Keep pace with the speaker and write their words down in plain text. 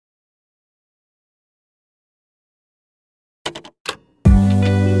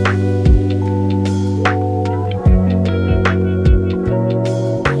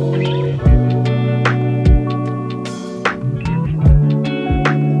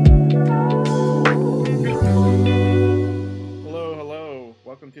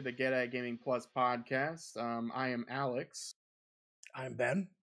Plus podcast. I am Alex, I'm Ben.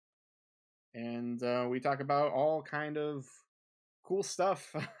 and we talk about all kind of cool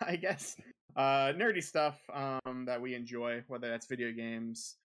stuff, I guess, nerdy stuff that we enjoy, whether that's video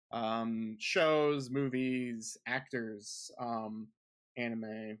games, shows, movies, actors,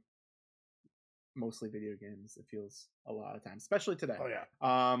 anime, mostly video games. It feels a lot of times, especially today. Oh yeah.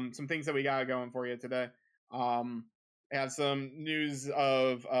 Some things that we got going for you today. I have some news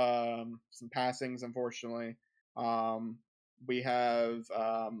of some passings, unfortunately. We have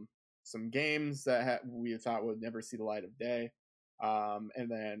some games that we thought would never see the light of day.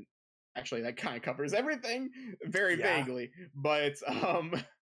 And then actually that kind of covers everything very vaguely. But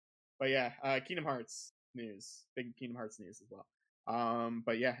yeah, Kingdom Hearts news. Big Kingdom Hearts news as well.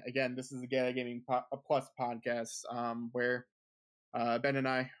 But yeah, again, this is the Get Gaming Plus podcast, where Ben and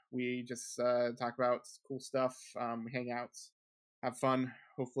I, we just talk about cool stuff, hang out, have fun.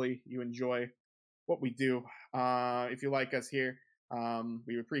 Hopefully you enjoy what we do. If you like us here,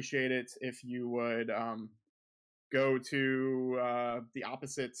 we appreciate it if you would go to the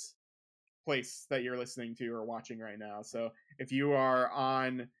opposite place that you're listening to or watching right now. So if you are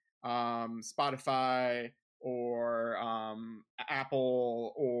on Spotify or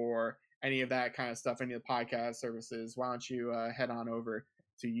Apple or any of that kind of stuff, any of the podcast services, why don't you head on over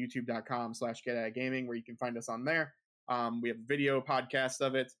to youtube.com/GetAtGaming, where you can find us on there. We have a video podcast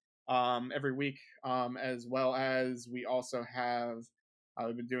of it every week, as well as we also have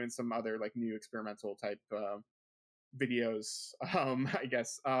we've been doing some other like new experimental type videos, I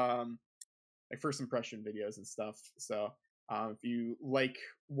guess, like first impression videos and stuff. So if you like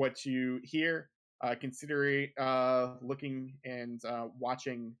what you hear, consider looking and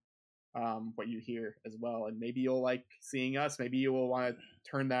watching what you hear as well, and maybe you'll like seeing us. Maybe you will want to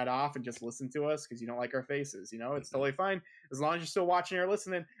turn that off and just listen to us because you don't like our faces. You know, it's totally fine as long as you're still watching or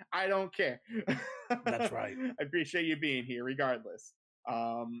listening. I don't care. That's right. I appreciate you being here regardless.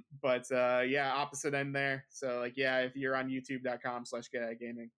 But yeah, opposite end there. So like, yeah, if you're on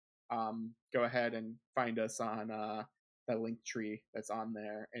youtube.com/GetAtGaming, go ahead and find us on that link tree that's on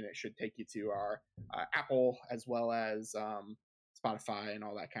there, and it should take you to our Apple as well as Spotify and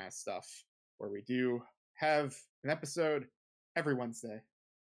all that kind of stuff, where we do have an episode every Wednesday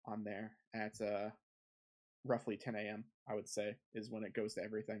on there at roughly 10 a.m. I would say is when it goes to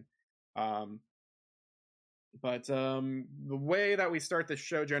everything. But the way that we start the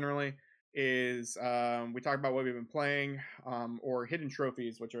show generally is we talk about what we've been playing, or hidden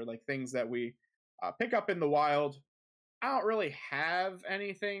trophies, which are like things that we pick up in the wild. I don't really have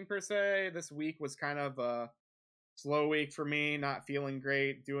anything per se. This week was kind of a slow week for me, not feeling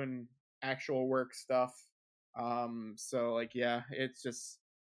great, doing actual work stuff. So like, yeah, it's just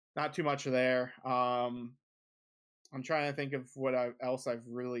not too much there. I'm trying to think of what else I've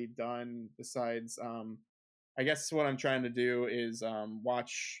really done besides I guess what I'm trying to do is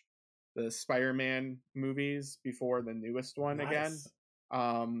watch the Spider-Man movies before the newest one again.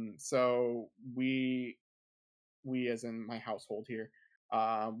 So we as in my household here,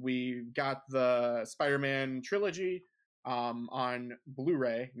 we got the Spider-Man trilogy on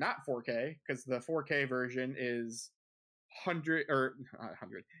Blu-ray, not 4K, because the 4K version is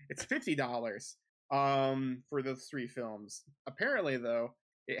it's $50 for those three films. Apparently though,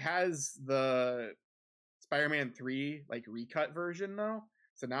 it has the Spider-Man 3 like recut version though.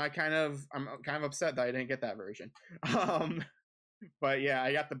 So now I'm kind of upset that I didn't get that version. But yeah,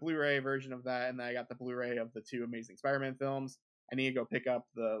 I got the Blu-ray version of that, and then I got the Blu-ray of the two Amazing Spider-Man films. I need to go pick up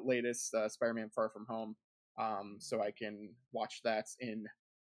the latest Spider-Man Far From Home, so I can watch that in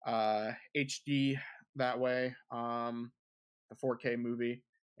HD that way, the 4K movie,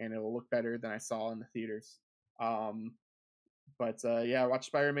 and it will look better than I saw in the theaters. But yeah, I watched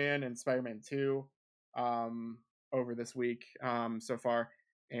Spider-Man and Spider-Man 2 over this week so far,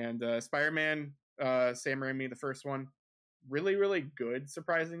 and Spider-Man, Sam Raimi, the first one, really, really good,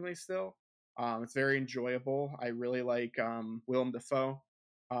 surprisingly still. It's very enjoyable. I really like Willem Dafoe.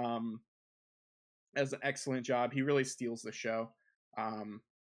 Does an excellent job. He really steals the show.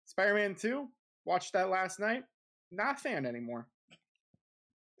 Spider-Man 2, watched that last night. Not a fan anymore.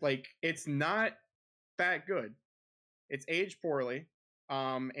 Like, it's not that good. It's aged poorly.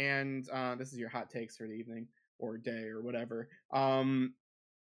 And this is your hot takes for the evening or day or whatever.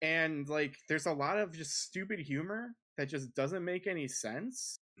 And like, there's a lot of just stupid humor that just doesn't make any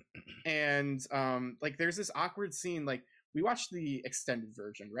sense. And like, there's this awkward scene. Like, we watched the extended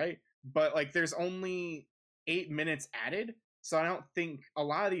version, right? But like, there's only 8 minutes added, so I don't think a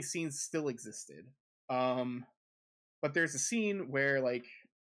lot of these scenes still existed. But there's a scene where, like,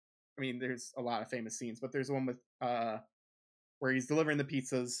 I mean, there's a lot of famous scenes, but there's one with where he's delivering the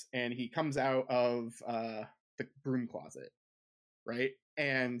pizzas and he comes out of the broom closet, right?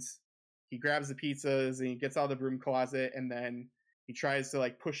 And he grabs the pizzas and he gets out of the broom closet, and then he tries to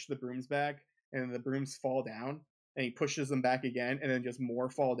like push the brooms back, and the brooms fall down, and he pushes them back again, and then just more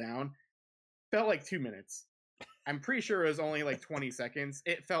fall down. Felt like 2 minutes. I'm pretty sure it was only like 20 seconds.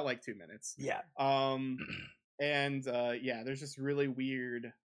 It felt like 2 minutes. Yeah. And yeah, there's just really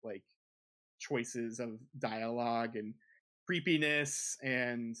weird like choices of dialogue and creepiness,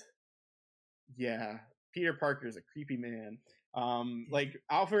 and yeah, Peter Parker is a creepy man. Like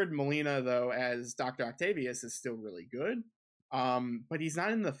Alfred Molina though as Dr. Octavius is still really good. But he's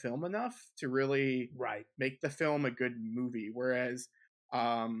not in the film enough to really make the film a good movie. Whereas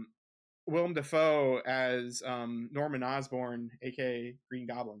Willem Dafoe as Norman Osborn, aka Green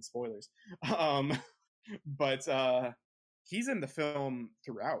Goblin, spoilers. But he's in the film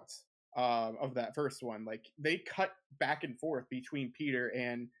throughout of that first one. Like they cut back and forth between Peter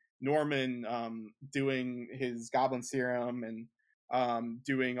and Norman doing his goblin serum and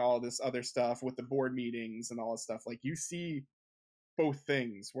doing all this other stuff with the board meetings and all this stuff. Like you see both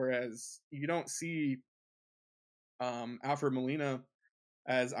things, whereas you don't see Alfred Molina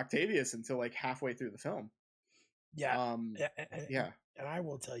as Octavius until like halfway through the film. Yeah. Yeah. And I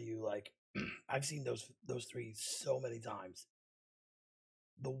will tell you, like, I've seen those three so many times.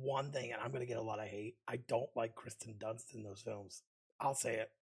 The one thing, and I'm going to get a lot of hate, I don't like Kristen Dunst in those films. I'll say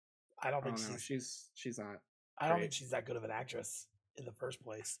it. I don't think she's not. I don't think she's that good of an actress in the first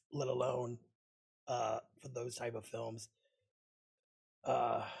place, let alone for those type of films.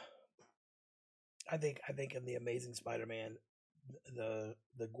 I think in The Amazing Spider-Man, the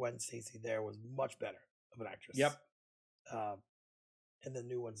Gwen Stacy there was much better of an actress. Yep. And the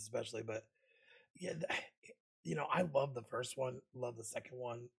new ones especially, but yeah, I love the first one, love the second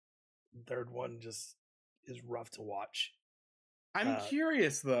one, third one just is rough to watch. I'm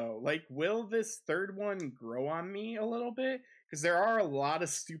curious though, like, will this third one grow on me a little bit? Because there are a lot of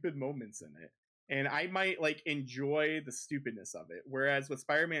stupid moments in it, and I might like enjoy the stupidness of it. Whereas with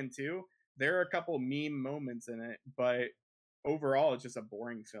Spider-Man 2, there are a couple meme moments in it, but overall, it's just a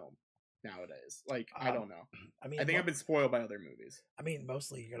boring film nowadays. Like, I don't know. I think I've been spoiled by other movies. I mean,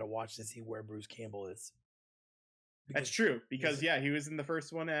 mostly you're gonna watch to see where Bruce Campbell is. That's true, because yeah, he was in the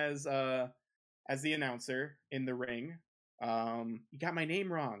first one as the announcer in the ring. You got my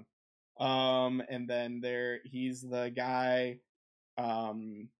name wrong. And then he's the guy,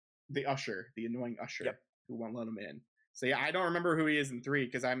 the usher, the annoying usher, who won't let him in. So yeah, I don't remember who he is in 3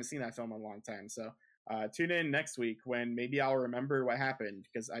 because I haven't seen that film in a long time. So tune in next week when maybe I'll remember what happened,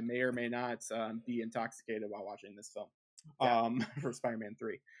 because I may or may not be intoxicated while watching this film for Spider-Man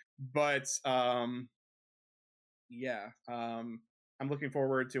 3. But yeah, I'm looking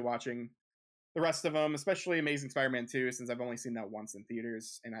forward to watching the rest of them, especially Amazing Spider-Man 2, since I've only seen that once in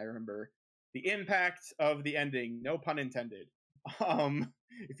theaters, and I remember the impact of the ending, no pun intended.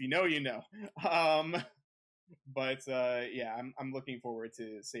 If you know, you know. But yeah, I'm looking forward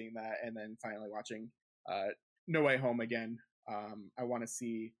to seeing that, and then finally watching No Way Home again. I want to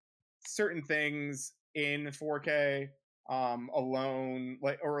see certain things in 4K alone,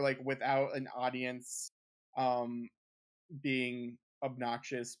 like without an audience, being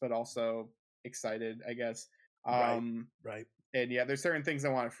obnoxious, but also excited, I guess. Right. And yeah, there's certain things I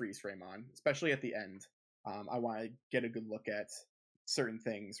want to freeze frame on, especially at the end. I want to get a good look at certain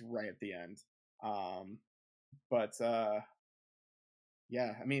things right at the end. But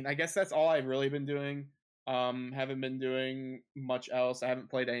yeah, I mean, I guess that's all I've really been doing. Haven't been doing much else. I haven't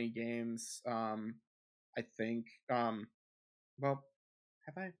played any games. I think. Well,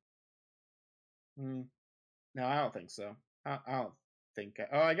 have I? No, I don't think so. I don't think.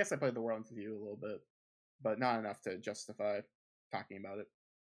 I guess I played the World Interview a little bit, but not enough to justify talking about it.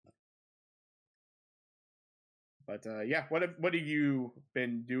 But yeah, what have you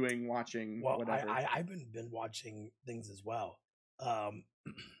been doing, watching? Well, whatever? I've been watching things as well.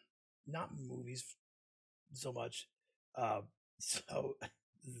 Not movies so much. So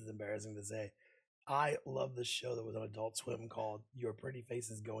this is embarrassing to say. I love this show that was on Adult Swim called Your Pretty Face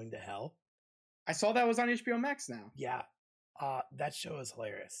is Going to Hell. I saw that was on HBO Max now. Yeah, that show is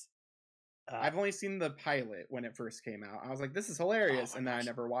hilarious. I've only seen the pilot when it first came out. I was like, this is hilarious, and then I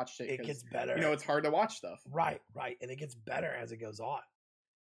never watched it. It gets better. It's hard to watch stuff. Right, and it gets better as it goes on.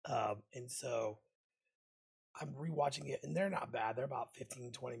 And so I'm rewatching it, and they're not bad. They're about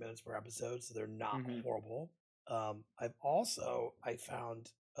 15, 20 minutes per episode, so they're not horrible. I found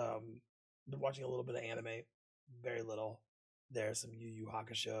been watching a little bit of anime, very little. There's some Yu Yu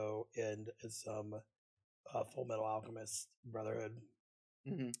Hakusho and some Full Metal Alchemist Brotherhood.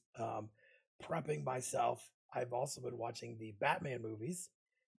 prepping myself. I've also been watching the Batman movies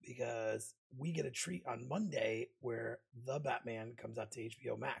because we get a treat on Monday where the Batman comes out to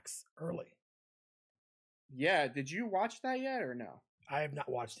HBO Max early. Yeah, did you watch that yet or no? I have not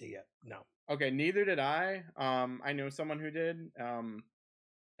watched it yet. No. Okay, neither did I. I know someone who did,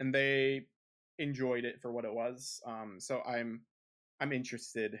 and they enjoyed it for what it was. So I'm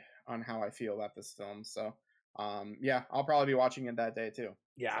interested on how I feel about this film. So, yeah, I'll probably be watching it that day too.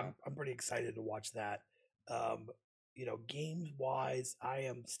 Yeah, So. I'm pretty excited to watch that. Um, games wise, I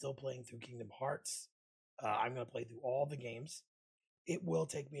am still playing through Kingdom Hearts. I'm going to play through all the games. It will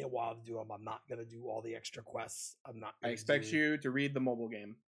take me a while to do them. I'm not going to do all the extra quests. I'm not. I expect you to read the mobile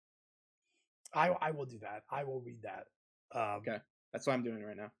game. I will do that. I will read that. Okay, that's what I'm doing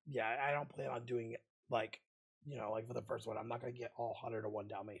right now. Yeah, I don't plan on doing it like for the first one. I'm not going to get all 101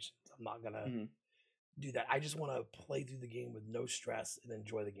 Dalmatians. I'm not going to do that. I just want to play through the game with no stress and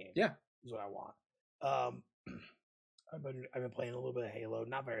enjoy the game. Yeah, is what I want. I've been playing a little bit of Halo,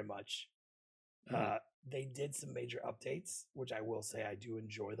 not very much. They did some major updates, which I will say I do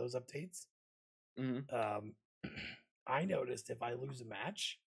enjoy those updates. I noticed if I lose a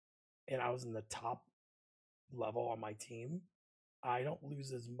match and I was in the top level on my team, I don't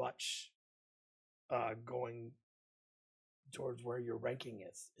lose as much going towards where your ranking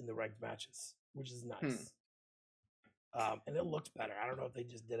is in the ranked matches, which is nice. And it looks better. I don't know if they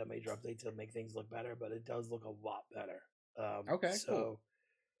just did a major update to make things look better, but it does look a lot better. Okay, so cool.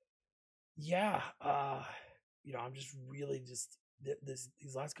 Yeah, I'm just really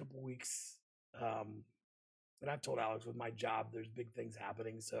these last couple of weeks, and I've told Alex with my job, there's big things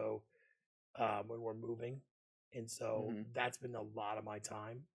happening. So when we're moving, and so that's been a lot of my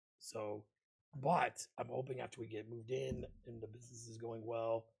time. So, but I'm hoping after we get moved in and the business is going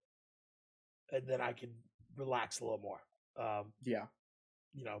well, and then I can relax a little more. Yeah.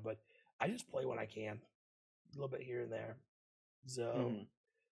 But I just play when I can, a little bit here and there. So,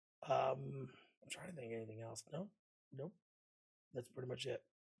 I'm trying to think of anything else. Nope. That's pretty much it.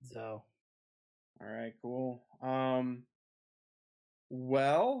 So, all right, cool.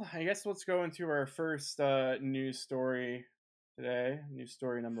 Well, I guess let's go into our first news story today. News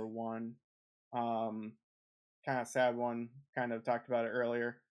story number 1. Kind of sad one. Kind of talked about it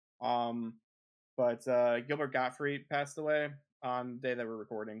earlier. But Gilbert Gottfried passed away on the day that we're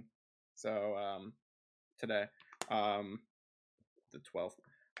recording. So today, the 12th.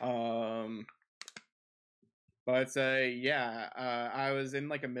 But I was in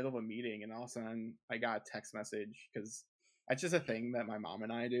like a middle of a meeting, and all of a sudden I got a text message because that's just a thing that my mom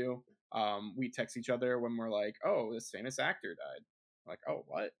and I do. We text each other when we're like, "Oh, this famous actor died." We're like, "Oh,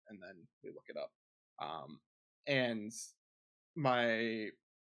 what?" And then we look it up. And my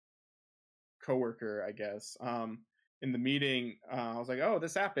coworker, I guess, in the meeting, I was like, "Oh,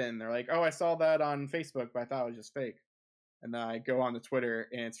 this happened." They're like, "Oh, I saw that on Facebook, but I thought it was just fake." And then I go on to Twitter,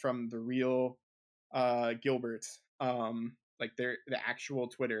 and it's from the real Gilbert, like the actual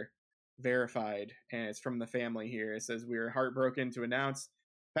Twitter, verified, and it's from the family here. It says, "We are heartbroken to announce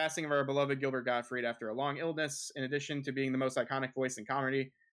passing of our beloved Gilbert Gottfried after a long illness. In addition to being the most iconic voice in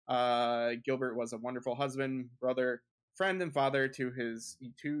comedy, Gilbert was a wonderful husband, brother, friend, and father to his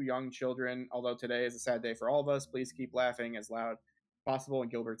 2 young children. Although today is a sad day for all of us, please keep laughing as loud as possible in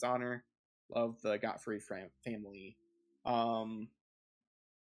Gilbert's honor. Love, the Gottfried family."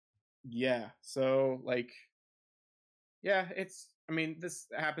 Yeah, so like, yeah, this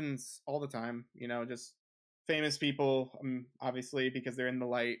happens all the time, just famous people, obviously, because they're in the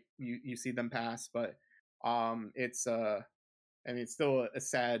light, you see them pass, but it's it's still a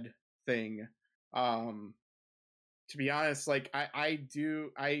sad thing. To be honest, like I've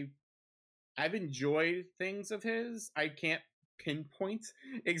enjoyed things of his. I can't pinpoint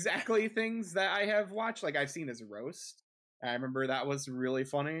exactly things that I have watched. Like, I've seen his roast. I remember that was really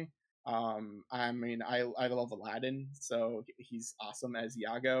funny. I love Aladdin, so he's awesome as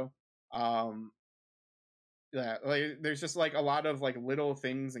Iago. Yeah, like there's just like a lot of like little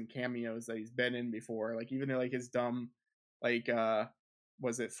things and cameos that he's been in before. Like even like his dumb, like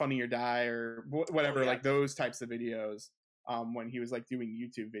was it Funny or Die or whatever, Oh, yeah. like those types of videos. When he was like doing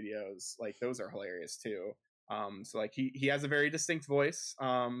YouTube videos, like those are hilarious too. So like he has a very distinct voice,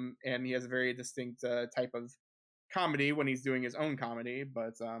 and he has a very distinct type of comedy when he's doing his own comedy.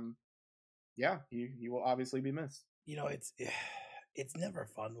 But yeah, he will obviously be missed. It's never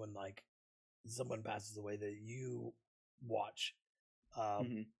fun when like someone passes away that you watch.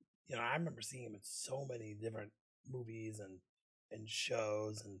 I remember seeing him in so many different movies and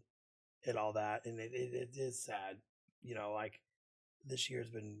shows and all that, and it is sad. Like this year's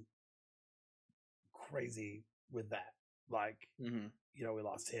been crazy with that. Like we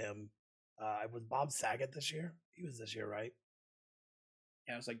lost him. Was Bob Saget this year? He was this year, right?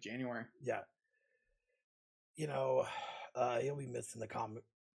 Yeah, it was like January. Yeah. He'll be missed in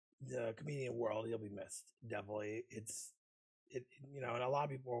the comedian world. He'll be missed, definitely. And a lot of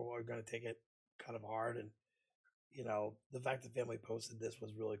people are going to take it kind of hard, and the fact the family posted this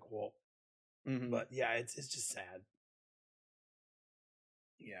was really cool. Mm-hmm. But yeah, it's just sad.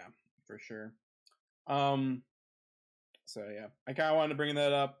 Yeah, for sure. So yeah, I kind of wanted to bring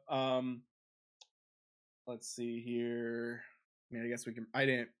that up. Let's see here. I mean, I guess I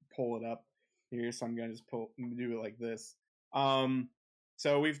didn't pull it up here, so I'm gonna just do it like this.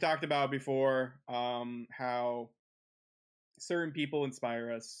 So we've talked about before how certain people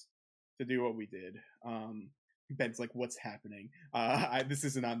inspire us to do what we did. Ben's like, what's happening? This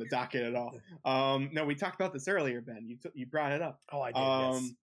isn't on the docket at all. No, we talked about this earlier, Ben. You brought it up. Oh, I did.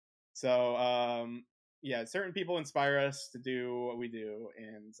 Yes. So yeah, certain people inspire us to do what we do,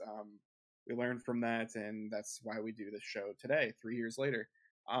 and we learn from that, and that's why we do this show today, 3 years later.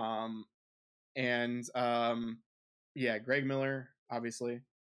 Yeah, Greg Miller, obviously.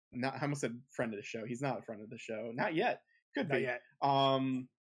 I almost said friend of the show. He's not a friend of the show. Not yet. Could Not be. yet.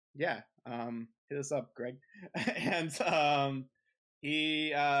 Yeah. Hit us up, Greg. And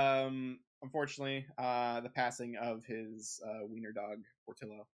he unfortunately the passing of his wiener dog,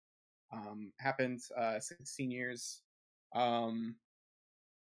 Portillo, happened 16 years.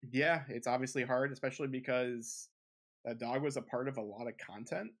 Yeah, it's obviously hard, especially because that dog was a part of a lot of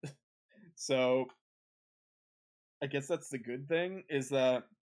content. So I guess that's the good thing, is that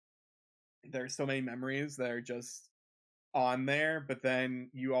there's so many memories that are just on there, but then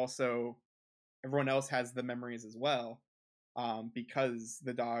everyone else has the memories as well, because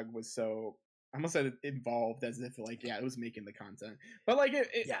the dog was so, I almost said involved, as if like, yeah, it was making the content, but like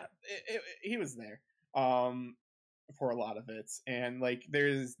he was there for a lot of it. And like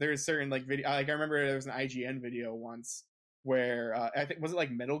there's certain like video, like I remember there was an IGN video once where I think, was it like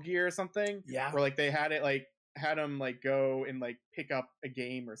Metal Gear or something, Yeah, where like they had him like go and like pick up a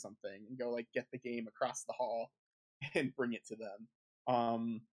game or something and go like get the game across the hall and bring it to them,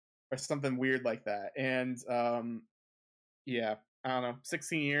 or something weird like that. And yeah, I don't know,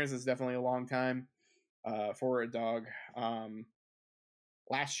 16 years is definitely a long time for a dog.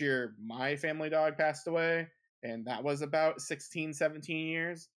 Last year my family dog passed away, and that was about 16, 17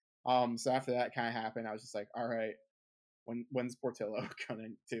 years. So after that kind of happened, I was just like, all right, when's Portillo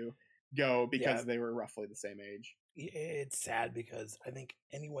going to go, because they were roughly the same age. It's sad because I think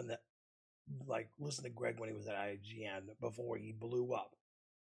anyone that like listened to Greg when he was at IGN before he blew up,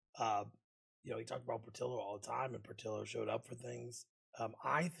 he talked about Portillo all the time, and Portillo showed up for things.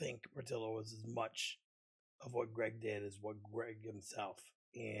 I think Portillo was as much of what Greg did as what Greg himself.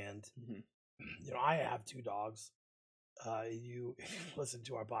 And I have 2 dogs. If you listen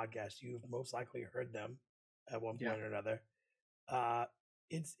to our podcast, you've most likely heard them at one point or another.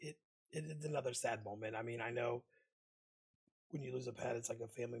 It's another sad moment. I mean, I know when you lose a pet, it's like a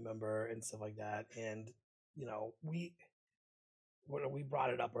family member and stuff like that. And when we brought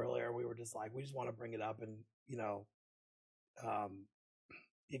it up earlier, we were just like, we just want to bring it up. And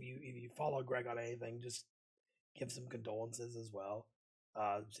if you follow Greg on anything, just give some condolences as well.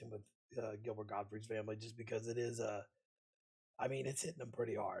 Same with Gilbert Gottfried's family, just because it is it's hitting him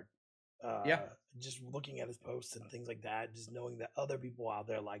pretty hard. Just looking at his posts and things like that, just knowing that other people out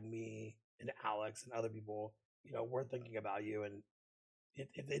there like me and Alex and other people, we're thinking about you, and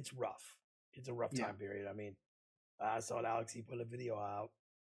it's rough. It's a rough time period. I mean, I saw Alex, he put a video out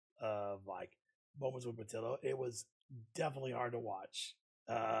of like moments with Portillo. It was definitely hard to watch.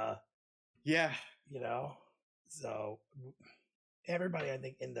 So everybody, I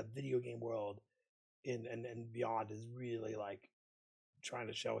think, in the video game world and beyond is really like trying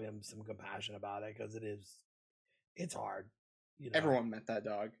to show him some compassion about it, because it's hard. Everyone met that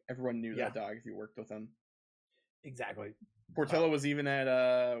dog. Everyone knew that dog if you worked with him. Exactly. Portillo was even at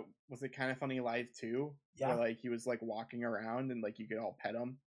was it Kind of Funny Live too? Yeah. Where like he was like walking around and like you could all pet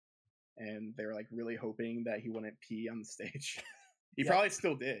him, and they were like really hoping that he wouldn't pee on the stage. He probably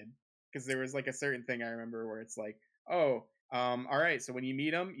still did, because there was like a certain thing I remember where it's like, oh, all right, so when you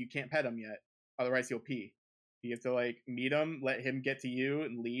meet him, you can't pet him yet, otherwise he'll pee. You have to like meet him, let him get to you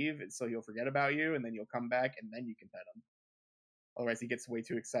and leave, and so he'll forget about you, and then you'll come back and then you can pet him. Otherwise he gets way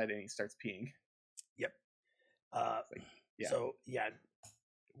too excited and he starts peeing. Yep. So yeah,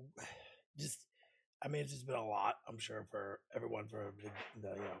 it's just been a lot, I'm sure, for everyone, for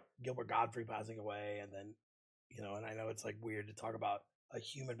the Gilbert Gottfried passing away, and then and I know it's like weird to talk about a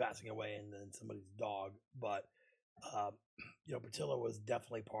human passing away and then somebody's dog, but Portillo was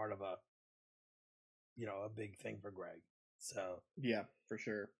definitely part of a big thing for Greg. So yeah, for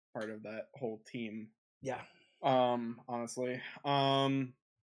sure, part of that whole team. Yeah. Honestly.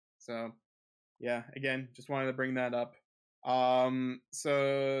 So yeah, again, just wanted to bring that up.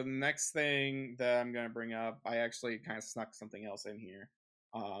 So next thing that I'm gonna bring up, I actually kind of snuck something else in here,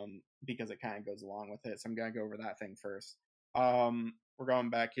 because it kind of goes along with it. So I'm gonna go over that thing first. We're going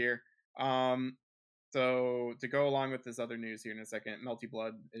back here. So to go along with this other news here in a second, Melty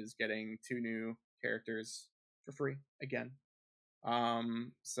Blood is getting 2 new characters for free again.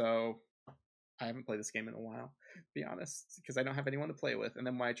 So I haven't played this game in a while, to be honest, because I don't have anyone to play with. And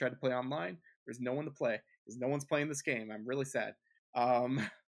then when I tried to play online, there's no one to play because no one's playing this game. I'm really sad.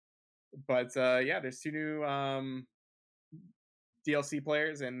 But yeah, there's 2 new DLC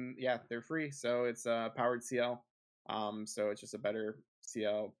players, and yeah, they're free. So it's powered CL. So it's just a better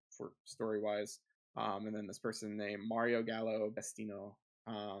CL for story wise. And then this person named Mario Gallo Bestino.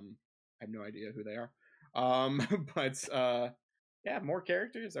 I have no idea who they are. But yeah, more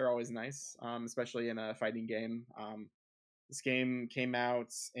characters are always nice, especially in a fighting game. This game came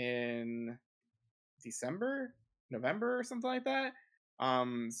out in December, November, or something like that.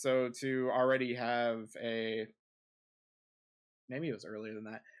 So to already have a, maybe it was earlier than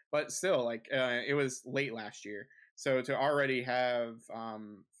that, but still, like, it was late last year. So to already have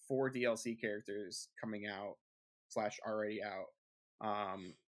 4 DLC characters coming out slash already out,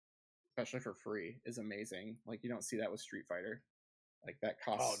 especially for free, is amazing. Like, you don't see that with Street Fighter. Like, that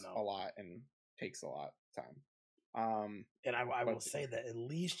costs a lot and takes a lot of time. And I will say that at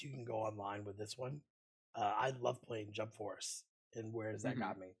least you can go online with this one. I love playing Jump Force, and where has that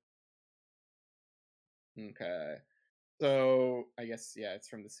got me? Okay. So I guess, yeah, it's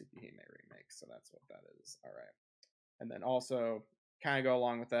from the Tsukihime remake, so that's what that is. All right. And then also, kind of go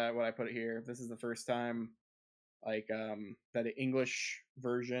along with that, what I put here, this is the first time, like, that an English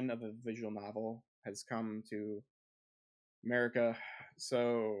version of a visual novel has come to America.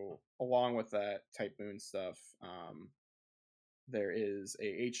 So along with that Type Moon stuff, there is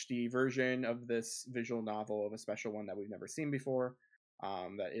a HD version of this visual novel, of a special one that we've never seen before,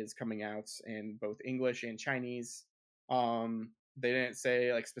 that is coming out in both English and Chinese. They didn't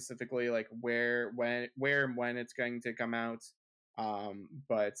say, like, specifically, like, where and when it's going to come out.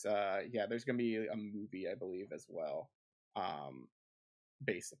 But yeah, there's going to be a movie, I believe, as well,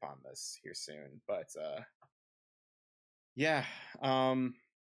 based upon this here soon. But yeah,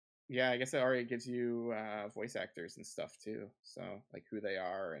 yeah, I guess it already gives you voice actors and stuff too, so, like, who they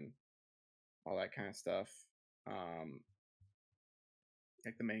are and all that kind of stuff.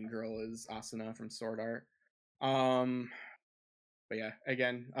 Like, the main girl is Asuna from Sword Art. But yeah,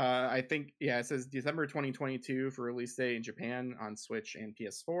 again, I think, yeah, it says December 2022 for release date in Japan on Switch and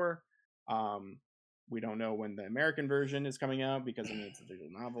PS4. We don't know when the American version is coming out because it needs a visual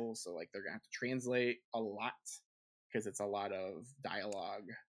novel, so, like, they're gonna have to translate a lot because it's a lot of dialogue.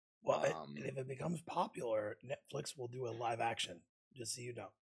 Well, and if it becomes popular, Netflix will do a live action, just so you know.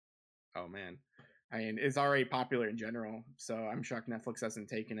 Oh man, I mean, it's already popular in general, so I'm shocked Netflix hasn't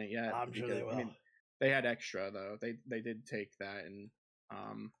taken it yet. I'm sure they will. I mean, they had extra though. They did take that and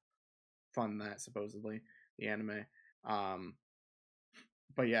fund that, supposedly, the anime.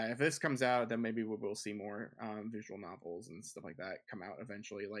 But yeah, if this comes out, then maybe we will see more visual novels and stuff like that come out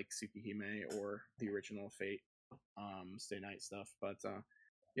eventually, like Tsukihime or the original Fate Stay Night stuff. But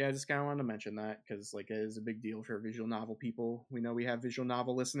yeah, I just kind of wanted to mention that because, like, it is a big deal for visual novel people. We know we have visual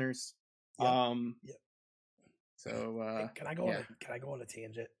novel listeners. Yep. So hey, can I go on a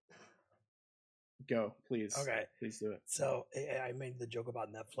tangent? Go, please. Okay, please do it. So I made the joke about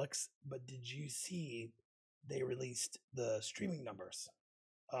Netflix, but did you see they released the streaming numbers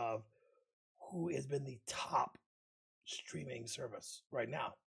of who has been the top streaming service right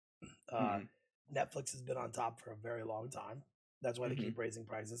now? Netflix has been on top for a very long time. That's why they keep raising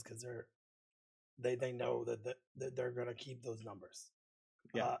prices, because they know that they're going to keep those numbers.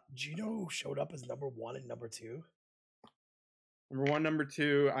 Yeah. Do you know who showed up as number 1 and number 2? Number 1, number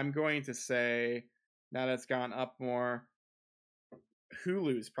 2, I'm going to say, now that's gone up more,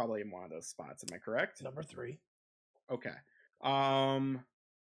 Hulu's probably in one of those spots. Am I correct? Number 3. Okay. Let's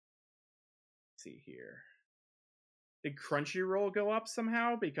see here. Did Crunchyroll go up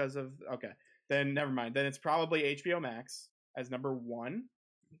somehow because of... Okay, then never mind. Then it's probably HBO Max as number 1.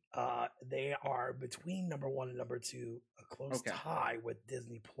 They are between number 1 and number 2, a close tie with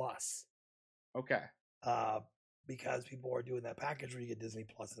Disney Plus. Okay. Because people are doing that package where you get Disney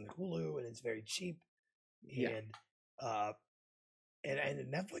Plus and Hulu, and it's very cheap. Yeah. And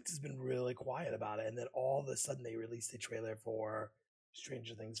Netflix has been really quiet about it. And then all of a sudden they released a trailer for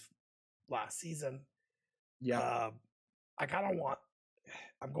Stranger Things last season. Yeah. I'm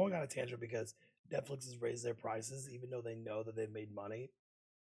going on a tangent because Netflix has raised their prices, even though they know that they've made money.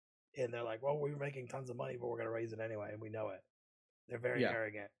 And they're like, well, we're making tons of money, but we're going to raise it anyway. And we know it. They're very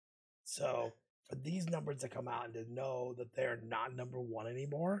arrogant. So for these numbers to come out and to know that they're not number one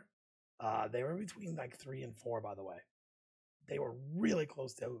anymore, they were between like 3 and 4, by the way. They were really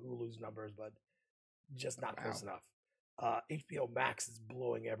close to Hulu's numbers, but just not close enough. HBO Max is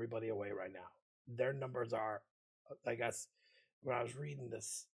blowing everybody away right now. Their numbers are, I guess, when I was reading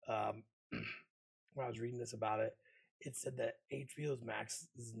this, about it, it said that HBO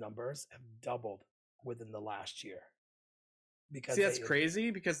Max's numbers have doubled within the last year. Because that's crazy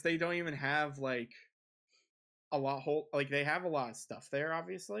because they don't even have like a lot like they have a lot of stuff there,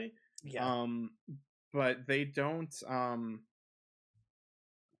 obviously. Yeah. But they don't. I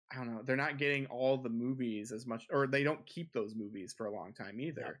don't know. They're not getting all the movies as much, or they don't keep those movies for a long time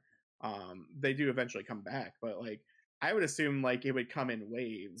either. Yeah. They do eventually come back, but like I would assume like it would come in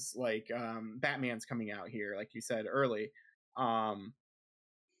waves. Like Batman's coming out here, like you said early.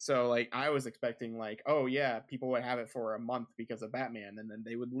 So like I was expecting like, oh yeah, people would have it for a month because of Batman, and then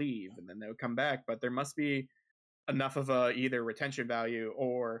they would leave, and then they would come back. But there must be enough of a either retention value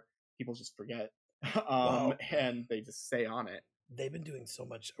or people just forget, and they just stay on it. They've been doing so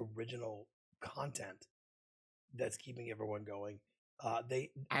much original content that's keeping everyone going. I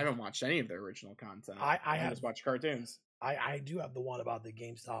haven't watched any of their original content. I just watch cartoons. I do have the one about the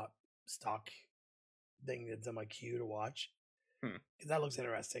GameStop stock thing that's in my queue to watch. Because that looks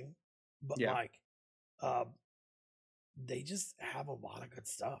interesting. But like, they just have a lot of good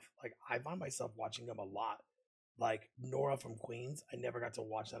stuff. Like I find myself watching them a lot. Like Nora from Queens, I never got to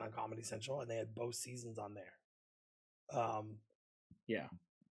watch that on Comedy Central, and they had both seasons on there.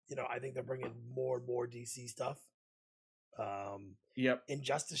 You know, I think they're bringing more and more DC stuff.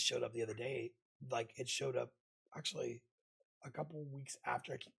 Injustice showed up the other day. Like it showed up actually a couple weeks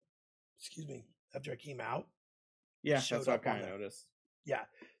after after it came out. Yeah, that's what I kind of noticed. Yeah,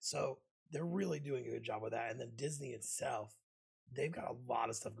 so they're really doing a good job with that. And then Disney itself, they've got a lot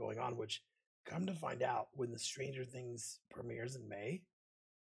of stuff going on, which come to find out when the Stranger Things premieres in May,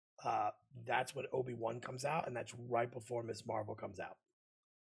 that's when Obi-Wan comes out, and that's right before Ms. Marvel comes out.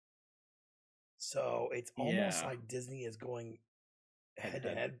 So it's almost like Disney is going head to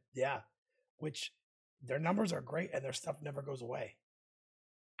head. Yeah, which their numbers are great, and their stuff never goes away.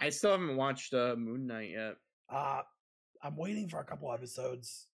 I still haven't watched Moon Knight yet. I'm waiting for a couple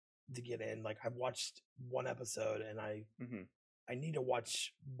episodes to get in. Like I've watched one episode, and I need to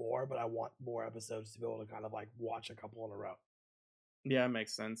watch more, but I want more episodes to be able to kind of like watch a couple in a row. Yeah, it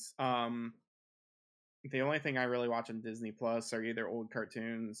makes sense. The only thing I really watch on Disney Plus are either old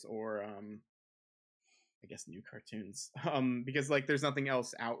cartoons or I guess new cartoons. Because like there's nothing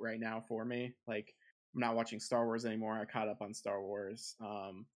else out right now for me. Like I'm not watching Star Wars anymore. I caught up on Star Wars.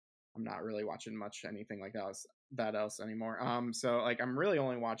 I'm not really watching much anything like that else anymore. So like I'm really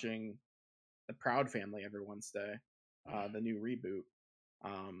only watching the Proud Family every Wednesday, the new reboot.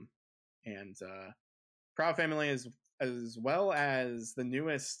 And Proud Family is as well as the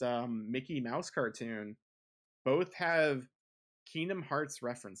newest Mickey Mouse cartoon. Both have Kingdom Hearts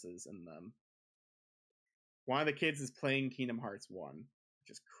references in them. One of the kids is playing Kingdom Hearts 1, which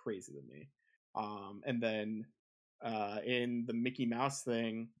is crazy to me. And then in the Mickey Mouse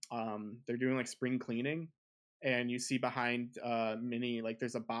thing, they're doing like spring cleaning, and you see behind Minnie, like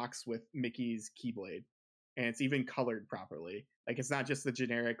there's a box with Mickey's Keyblade, and it's even colored properly. Like it's not just the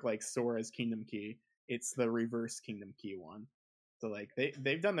generic like Sora's Kingdom Key, it's the reverse Kingdom Key one. So like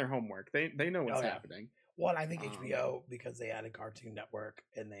they've done their homework. They know what's happening. Well, I think HBO, because they added Cartoon Network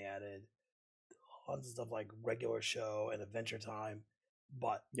and they added tons of stuff like Regular Show and Adventure Time.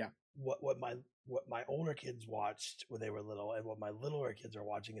 But what my older kids watched when they were little, and what my littler kids are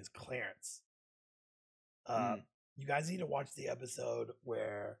watching is Clarence. You guys need to watch the episode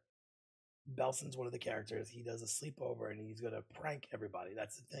where Belson's one of the characters. He does a sleepover and he's going to prank everybody.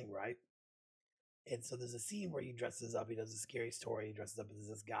 That's the thing, right? And so there's a scene where he dresses up. He does a scary story. He dresses up as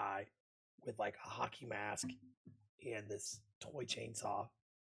this guy with like a hockey mask and this toy chainsaw.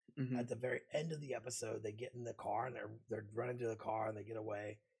 At the very end of the episode, they get in the car and they're running to the car and they get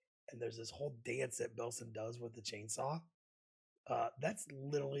away. And there's this whole dance that Belson does with the chainsaw. That's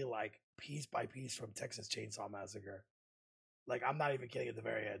literally like piece by piece from Texas Chainsaw Massacre. Like I'm not even kidding at the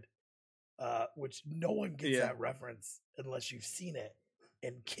very end. Which no one gets that reference unless you've seen it.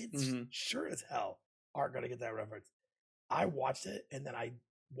 And kids sure as hell aren't going to get that reference. I watched it and then I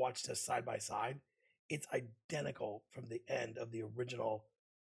watched a side by side. It's identical from the end of the original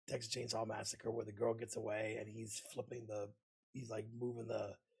Texas Chainsaw Massacre where the girl gets away and he's like moving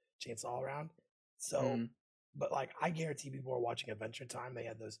the chainsaw around. So But like, I guarantee people are watching Adventure Time. They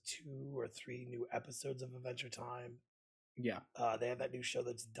had those 2 or 3 new episodes of Adventure Time. Yeah. They have that new show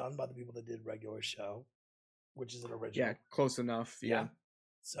that's done by the people that did regular show, which is an Yeah, original. close enough. Yeah.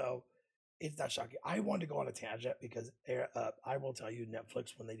 So it's not shocking. I wanted to go on a tangent because I will tell you,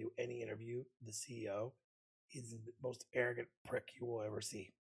 Netflix, when they do any interview, the CEO is the most arrogant prick you will ever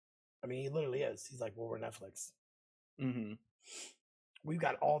see. I mean, he literally is. He's like, well, we're Netflix. Mm-hmm. We've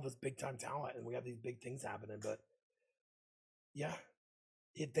got all this big time talent and we have these big things happening. But yeah,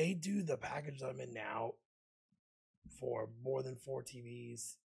 if they do the package that I'm in now for more than 4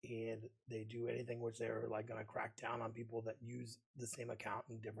 TVs and they do anything which they're like going to crack down on people that use the same account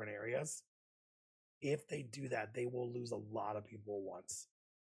in different areas, if they do that, they will lose a lot of people at once.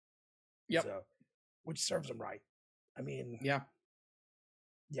 Yep. So, which serves them right. I mean, yeah.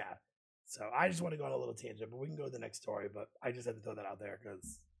 So I just want to go on a little tangent, but we can go to the next story. But I just had to throw that out there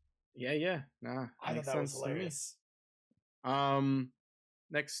because Nah, I thought that was hilarious.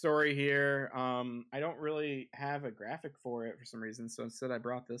 Next story here. I don't really have a graphic for it for some reason, so instead I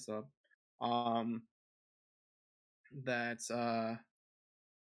brought this up. That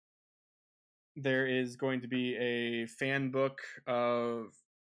there is going to be a fan book of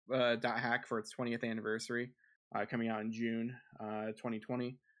Dot Hack for its 20th anniversary, coming out in June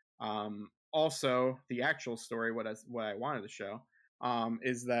 2020. Also, the actual story, what I wanted to show,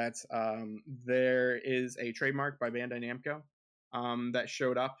 is that there is a trademark by Bandai Namco that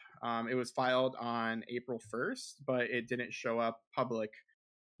showed up. It was filed on April 1st, but it didn't show up public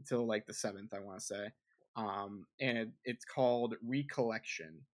until like the 7th, I want to say. And it's called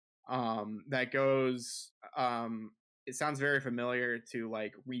Recollection. That goes. It sounds very familiar to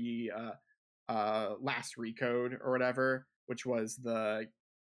like Last Recode or whatever, which was the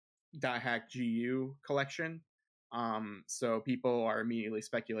Dot Hack GU collection. So people are immediately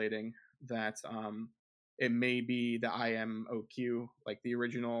speculating that it may be the IMOQ, like the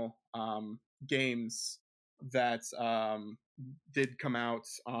original games that did come out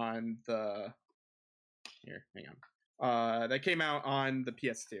on the here. Hang on. That came out on the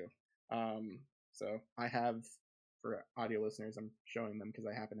PS2. So I have, for audio listeners, I'm showing them because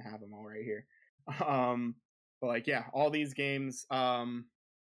I happen to have them all right here. But like, yeah, all these games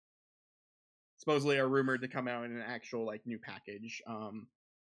supposedly are rumored to come out in an actual like new package.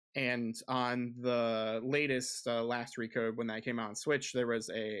 And on the latest Last Recode, when that came out on Switch, there was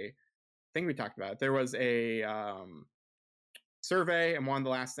a thing we talked about. There was a survey, and one of the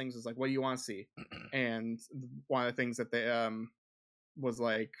last things was like, "What do you want to see?" And one of the things that they was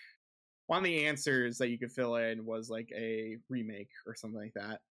like, one of the answers that you could fill in was like a remake or something like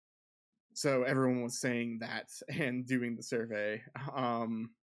that. So everyone was saying that and doing the survey.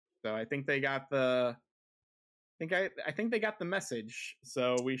 So I think they got the. I think they got the message.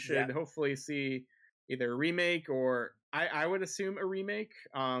 So we should hopefully see either a remake or I would assume a remake.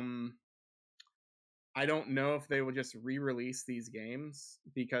 I don't know if they will just re-release these games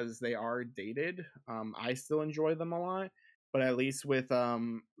because they are dated. I still enjoy them a lot, but at least with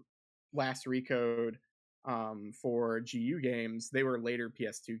Last Recode for GU games, they were later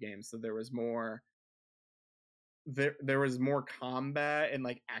PS2 games, so there was more. There was more combat and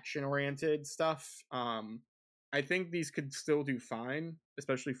like action oriented stuff. I think these could still do fine,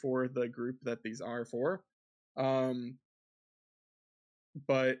 especially for the group that these are for.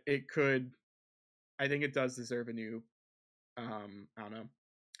 But it could. I think it does deserve a new. I don't know,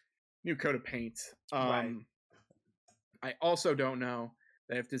 new coat of paint. Right. I also don't know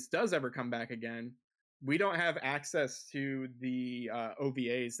that if this does ever come back again, we don't have access to the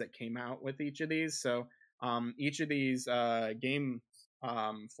OVAs that came out with each of these. So each of these games,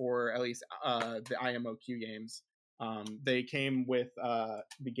 for at least the IMOQ games, they came with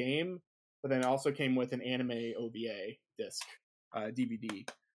the game, but then it also came with an anime OVA disc, DVD,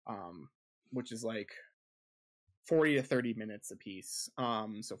 which is like 40 to 30 minutes a piece.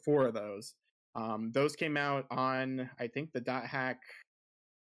 So 4 of those. Those came out on, I think, the Dot Hack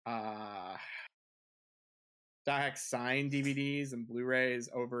signed DVDs and Blu-rays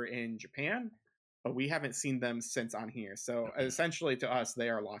over in Japan, but we haven't seen them since on here. So essentially, to us, they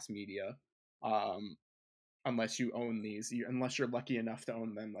are lost media, unless you own these, unless you're lucky enough to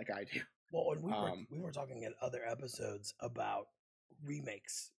own them, like I do. Well, and we were talking in other episodes about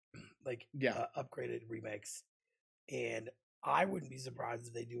remakes, like upgraded remakes, and I wouldn't be surprised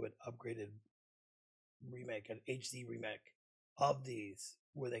if they do an upgraded remake, an HD remake of these,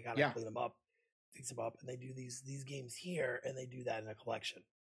 where they kind of clean them up, fix them up, and they do these games here, and they do that in a collection.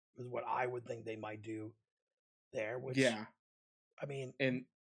 Is what I would think they might do there. Which, I mean, and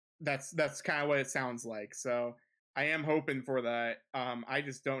that's kind of what it sounds like. So I am hoping for that. I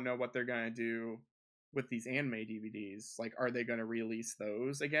just don't know what they're gonna do with these anime DVDs, like, are they going to release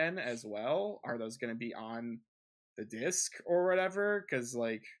those again as well? Are those going to be on the disc or whatever? Because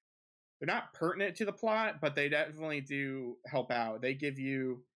like they're not pertinent to the plot, but they definitely do help out. They give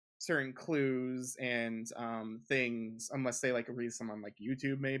you certain clues and things, unless they like release them on like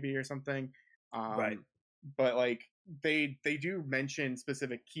YouTube maybe or something. Right. But like they do mention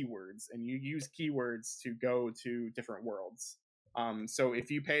specific keywords, and you use keywords to go to different worlds. So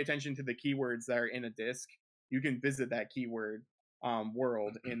if you pay attention to the keywords that are in a disc, you can visit that keyword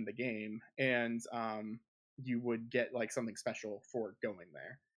world in the game, and you would get like something special for going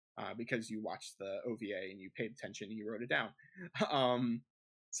there because you watched the OVA and you paid attention and you wrote it down.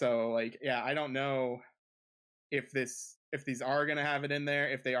 So like, yeah, I don't know if these are going to have it in there,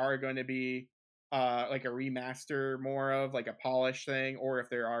 if they are going to be like a remaster, more of like a polish thing, or if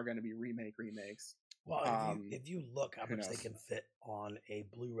there are going to be remakes. Well, if you look how much they knows? can fit on a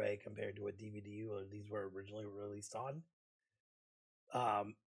Blu-ray compared to a DVD, or these were originally released on,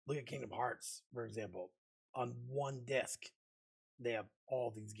 look at Kingdom Hearts, for example. On one disc, they have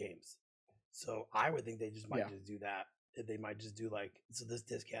all these games. So I would think they just might just do that. They might just do like, so this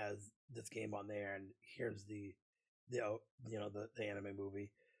disc has this game on there, and here's the anime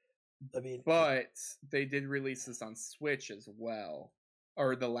movie. I mean, but they did release this on Switch as well,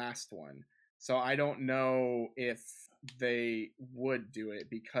 or the last one. So I don't know if they would do it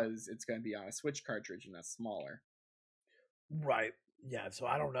because it's going to be on a Switch cartridge and that's smaller. Right. Yeah. So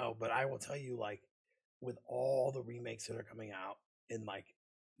I don't know, but I will tell you, like, with all the remakes that are coming out in like,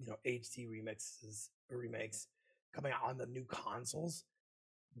 HD remakes coming out on the new consoles,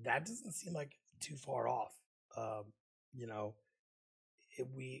 that doesn't seem like too far off. You know,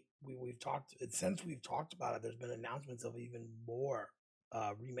 we've talked since we've talked about it. There's been announcements of even more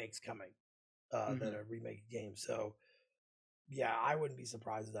remakes coming that are remake games. So yeah, I wouldn't be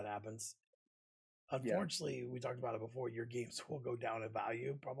surprised if that happens. Unfortunately, we talked about it before. Your games will go down in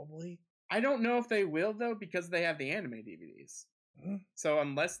value, probably. I don't know if they will though, because they have the anime DVDs. Mm-hmm. So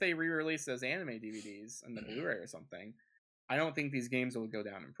unless they re-release those anime DVDs and the Blu-ray or something, I don't think these games will go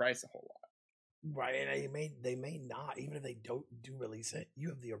down in price a whole lot. Right, and they may not. Even if they do release it, you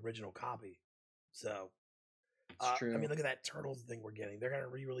have the original copy. So, true. I mean, look at that Turtles thing we're getting. They're going to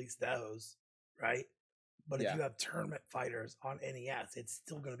re-release those, right? But if you have Tournament Fighters on NES, it's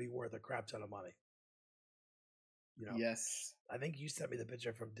still going to be worth a crap ton of money. Yes. I think you sent me the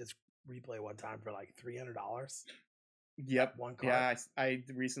picture from Disc Replay one time for like $300. Yep. One card. Yeah, I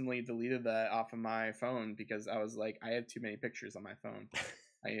recently deleted that off of my phone because I was like, I have too many pictures on my phone.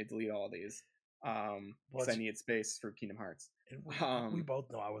 I need to delete all these. Because I needed space for Kingdom Hearts. And we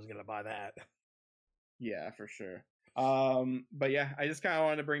both know I wasn't gonna buy that. Yeah, for sure. But yeah, I just kind of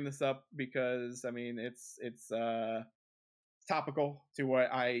wanted to bring this up because I mean it's topical to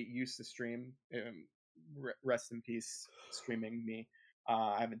what I used to stream. Rest in peace, streaming me.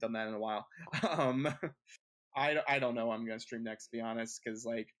 I haven't done that in a while. I don't know what I'm gonna stream next, to be honest, because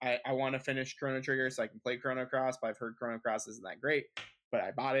like I want to finish Chrono Trigger so I can play Chrono Cross, but I've heard Chrono Cross isn't that great, but I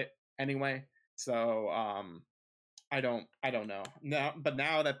bought it anyway. So I don't know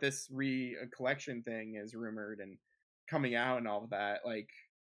now that this collection thing is rumored and coming out and all of that, like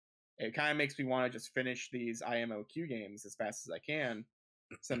it kind of makes me want to just finish these IMOQ games as fast as I can,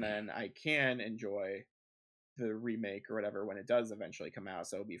 so then I can enjoy the remake or whatever when it does eventually come out.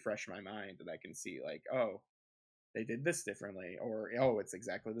 So it'll be fresh in my mind and I can see like, oh, they did this differently, or oh, it's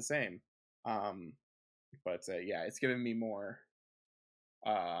exactly the same. But yeah, it's given me more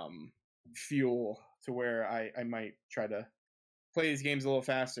fuel to where I might try to play these games a little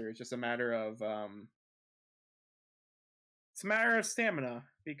faster. It's just a matter of stamina,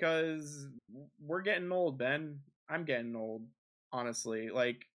 because we're getting old, Ben. I'm getting old, honestly.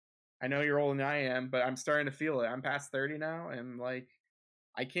 Like, I know you're older than I am, but I'm starting to feel it. I'm past 30 now, and like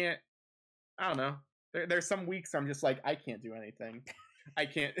I don't know. There's some weeks I'm just like, I can't do anything. I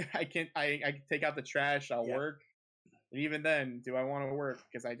take out the trash, I'll work. And even then, do I want to work?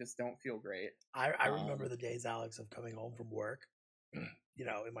 Because I just don't feel great. I remember the days, Alex, of coming home from work, in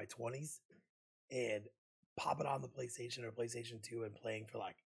my 20s, and popping on the PlayStation or PlayStation 2 and playing for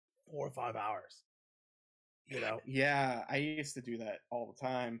like 4 or 5 hours. Yeah, I used to do that all the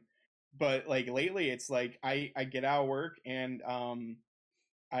time. But like lately, it's like I get out of work and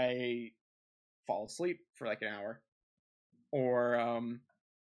I fall asleep for like an hour, or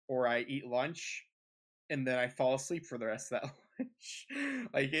I eat lunch and then I fall asleep for the rest of that lunch.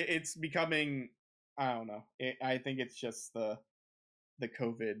 Like it's becoming, I don't know. I think it's just the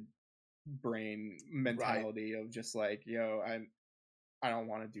COVID brain mentality of just like, I don't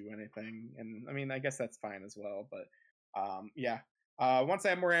want to do anything. And I mean, I guess that's fine as well. But yeah, once I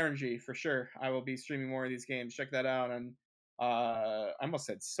have more energy, for sure, I will be streaming more of these games. Check that out. And I almost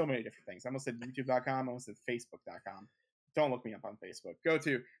said so many different things. I almost said youtube.com. I almost said facebook.com. Don't look me up on Facebook. Go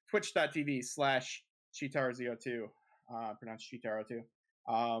to twitch.tv/Cheetaro02, pronounced Cheetaro2.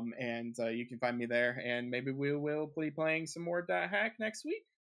 And you can find me there. And maybe we will be playing some more .hack next week?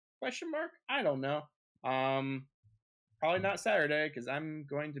 Question mark? I don't know. Probably not Saturday, because I'm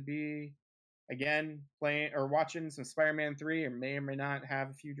going to be again playing or watching some Spider-Man 3, or may not have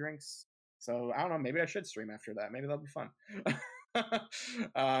a few drinks. So I don't know, maybe I should stream after that. Maybe that'll be fun.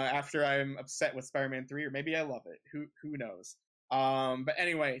 After I'm upset with Spider-Man 3, or maybe I love it. Who knows? But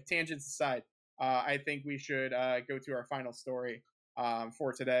anyway, tangents aside, I think we should go to our final story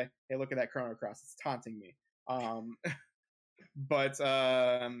for today. Hey, look at that Chrono Cross. It's taunting me. But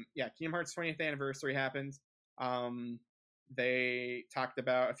yeah, Kingdom Hearts 20th anniversary happened. They talked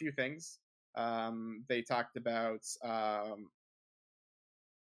about a few things. They talked about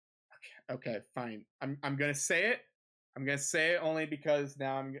okay, fine. I'm gonna say it. I'm gonna say it only because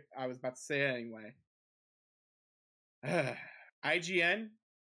now I was about to say it anyway. IGN,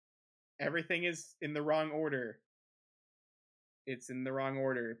 everything is in the wrong order. It's in the wrong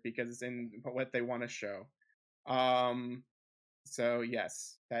order because it's in what they want to show. So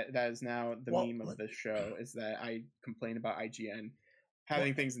yes, that is now the meme of this show, is that I complain about IGN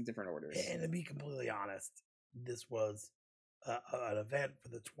having things in different orders. And to be completely honest, this was an event for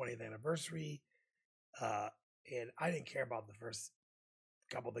the 20th anniversary, and I didn't care about the first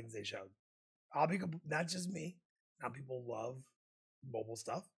couple things they showed. I'll be not just me. Now people love mobile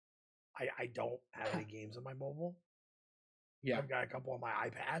stuff. I don't have any games on my mobile. Yeah, I've got a couple on my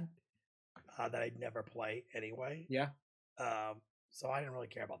iPad that I'd never play anyway. Yeah. So I didn't really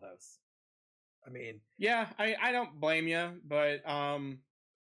care about those. I mean, yeah, I don't blame you, but kind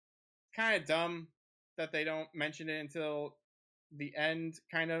of dumb that they don't mention it until the end,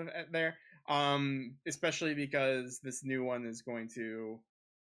 kind of there. Especially because this new game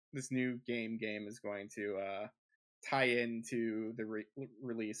is going to tie into the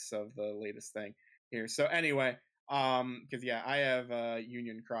release of the latest thing here. So anyway, because yeah, I have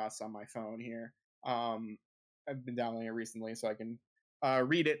Union Cross on my phone here. I've been downloading it recently so I can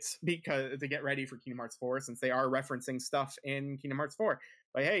read it because to get ready for Kingdom Hearts 4, since they are referencing stuff in Kingdom Hearts 4.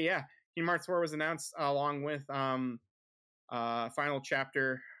 But hey, yeah, Kingdom Hearts 4 was announced along with Final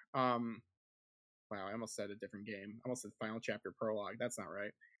Chapter. Wow, I almost said a different game. I almost said Final Chapter Prologue. That's not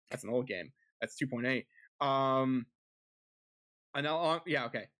right. That's an old game. That's 2.8.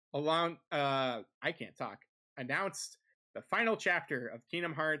 I can't talk. Announced the final chapter of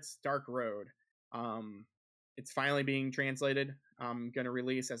Kingdom Hearts Dark Road. It's finally being translated. I'm going to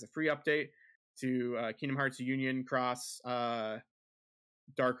release as a free update to Kingdom Hearts Union Cross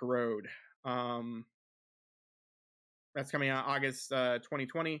Dark Road. That's coming out August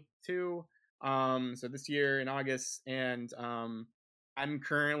 2022. So this year in August, and I'm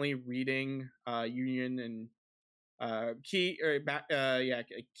currently reading Union and Key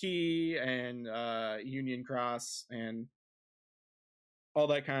and Union Cross and all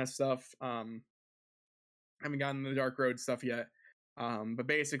that kind of stuff. I haven't gotten the Dark Road stuff yet, but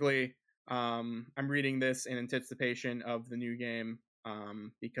basically, I'm reading this in anticipation of the new game,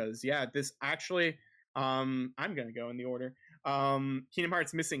 because yeah, this actually, I'm gonna go in the order. Kingdom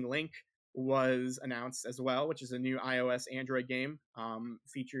Hearts Missing Link was announced as well, which is a new iOS Android game.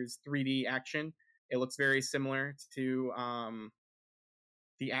 Features 3D action. It looks very similar to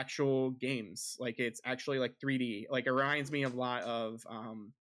the actual games. Like it's actually like 3D. Like it reminds me a lot of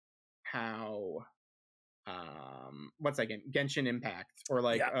how what's that game? Genshin Impact, or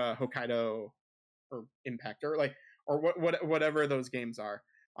like Hokkaido or Impact, or like or whatever those games are.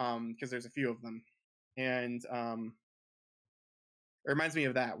 Because there's a few of them, and it reminds me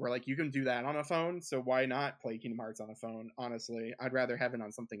of that, where like you can do that on a phone, so why not play Kingdom Hearts on a phone? Honestly, I'd rather have it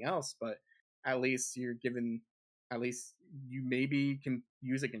on something else, but at least you maybe can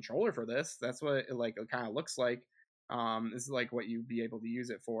use a controller for this. That's what it kind of looks like. This is like what you'd be able to use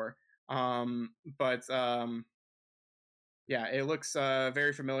it for. But yeah, it looks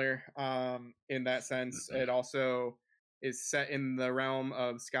very familiar in that sense. It also is set in the realm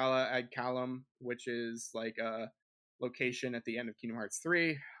of Scala ad Caelum, which is like a location at the end of Kingdom Hearts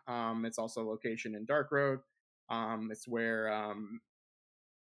 3. It's also a location in Dark Road. It's where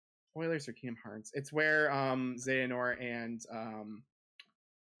spoilers for Kingdom Hearts. It's where Xehanort and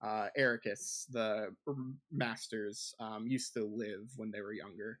Ericus, the masters, used to live when they were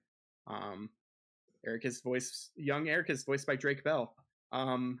younger. Young Ericus, voiced by Drake Bell.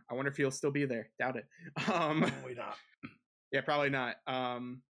 I wonder if he'll still be there. Doubt it. Probably not. Yeah, probably not.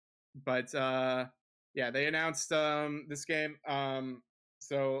 But yeah, they announced this game.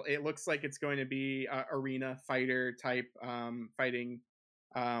 So it looks like it's going to be arena fighter type fighting,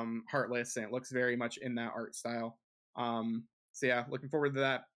 Heartless, and it looks very much in that art style. So yeah, looking forward to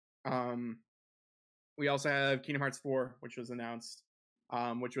that. We also have Kingdom Hearts 4, which was announced,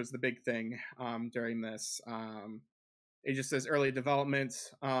 which was the big thing during this. It just says early development.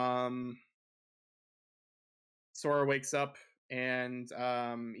 Sora wakes up and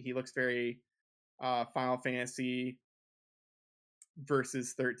he looks very Final Fantasy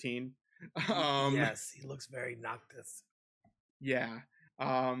versus 13. Yes, he looks very Noctis. Yeah.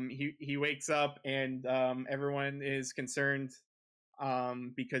 He wakes up and everyone is concerned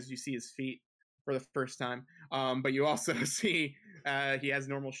because you see his feet for the first time. But you also see he has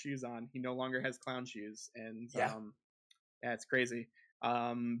normal shoes on. He no longer has clown shoes, and Yeah. yeah, it's crazy.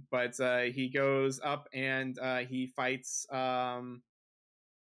 But he goes up and he fights Dark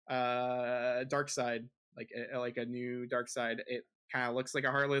Side, like a new Dark Side. It kind of looks like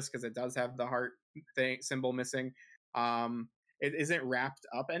a Heartless because it does have the heart thing symbol missing. Um, it isn't wrapped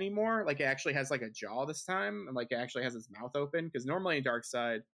up anymore. Like it actually has like a jaw this time, and like it actually has its mouth open. Because normally Dark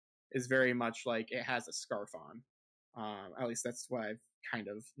Side is very much like it has a scarf on. At least that's what I've kind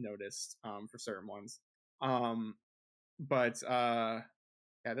of noticed for certain ones. But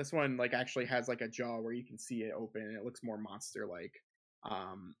yeah, this one like actually has like a jaw where you can see it open, and it looks more monster like.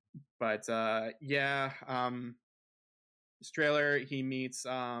 Um, but yeah, this trailer he meets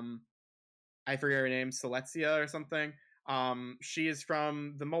I forget her name, Celestia or something. She is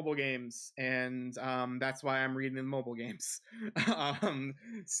from the mobile games, and that's why I'm reading the mobile games.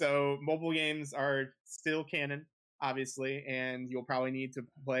 So mobile games are still canon, obviously, and you'll probably need to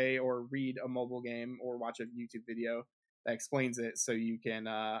play or read a mobile game or watch a YouTube video that explains it so you can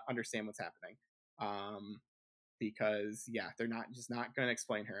understand what's happening. Because yeah, they're not going to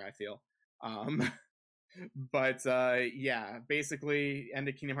explain her. I feel. But yeah, basically, end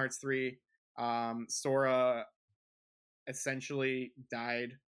of Kingdom Hearts 3. Sora essentially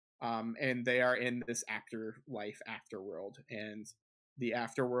died, and they are in this afterlife afterworld, and the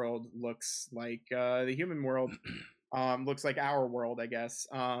afterworld looks like the human world. Looks like our world, I guess.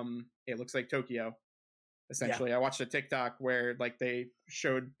 It looks like Tokyo. Essentially, Yeah. I watched a TikTok where like they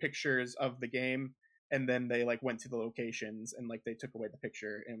showed pictures of the game, and then they like went to the locations and like they took away the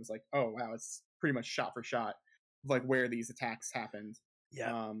picture, and it was like, oh wow, it's pretty much shot for shot of, like where these attacks happened.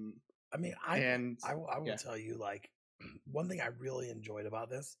 Yeah. I mean, And I will yeah. tell you, like, one thing I really enjoyed about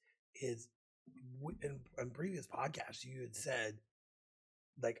this is in previous podcasts, you had said,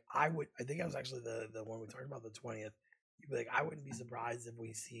 like, I think I was actually the one we talked about the 20th. You'd be like, I wouldn't be surprised if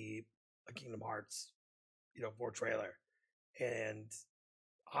we see a Kingdom Hearts, 4 trailer. And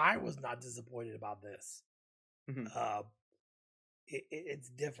I was not disappointed about this. Mm-hmm. It's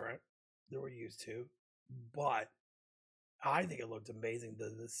different than we're used to, but I think it looked amazing.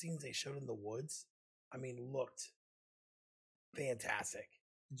 The scenes they showed in the woods, I mean, looked fantastic.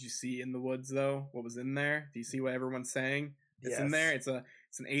 Did you see in the woods though? What was in there? Do you see what everyone's saying? It's in there. Yes.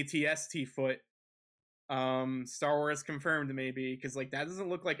 It's an ATST foot. Star Wars confirmed maybe because like that doesn't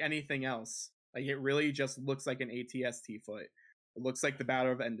look like anything else. Like it really just looks like an ATST foot. It looks like the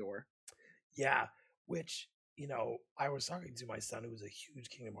Battle of Endor. Yeah, which, I was talking to my son who was a huge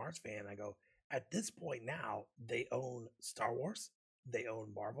Kingdom Hearts fan. I go, at this point now, they own Star Wars, they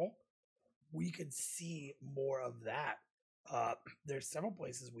own Marvel. We could see more of that. There's several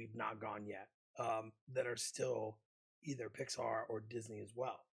places we've not gone yet that are still either Pixar or Disney as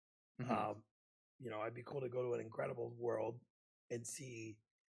well. Mm-hmm. It'd be cool to go to an Incredibles world and see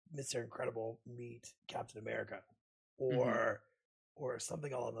Mr. Incredible meet Captain America, Mm-hmm. or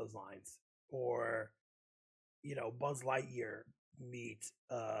something along those lines, or Buzz Lightyear meet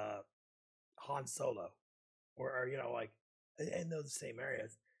Han Solo, or like in those same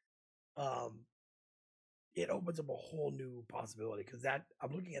areas. Um, it opens up a whole new possibility because that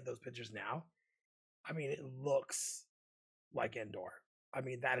I'm looking at those pictures now. I mean, it looks like Endor. I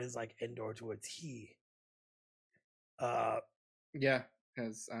mean, that is like Endor to a T. Yeah,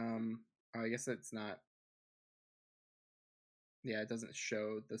 because I guess it's not. Yeah, it doesn't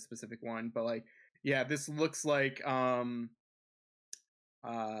show the specific one, but like, yeah, this looks like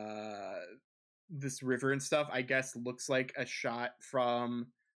uh this river and stuff. I guess looks like a shot from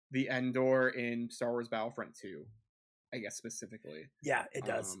the Endor in Star Wars Battlefront 2. I guess specifically. Yeah, it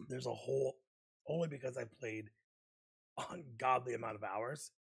does. Um, There's a whole only because I played ungodly amount of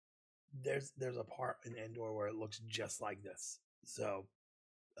hours. There's a part in Endor where it looks just like this. So,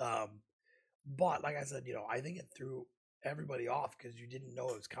 um, but like I said, I think it threw everybody off because you didn't know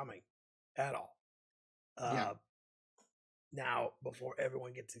it was coming at all. yeah. Uh, now before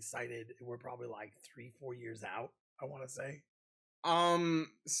everyone gets excited, we're probably like 3-4 years out, I want to say.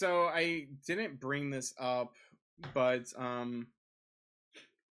 So I didn't bring this up, but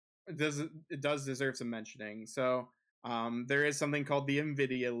it does deserve some mentioning. So there is something called the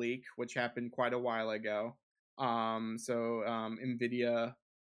Nvidia leak, which happened quite a while ago. Nvidia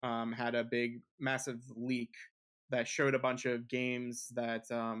had a big, massive leak that showed a bunch of games that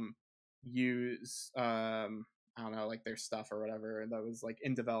use I don't know, like their stuff or whatever that was like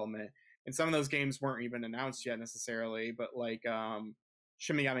in development. And some of those games weren't even announced yet necessarily, but like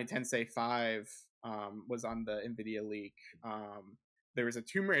Shin Megami Tensei 5 was on the Nvidia leak. There was a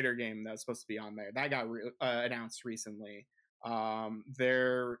Tomb Raider game that was supposed to be on there that got announced recently.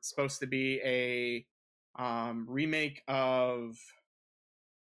 They're supposed to be a remake of,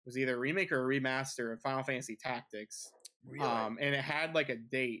 was either a remake or a remaster of Final Fantasy Tactics. Really? And it had like a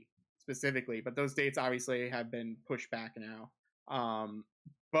date specifically, but those dates obviously have been pushed back now.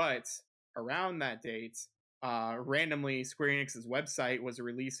 But around that date, randomly Square Enix's website was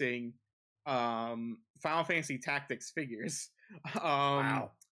releasing Final Fantasy Tactics figures.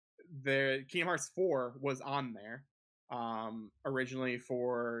 Wow. The Kingdom Hearts 4 was on there originally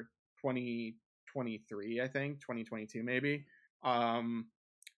for 2023, I think 2022 maybe.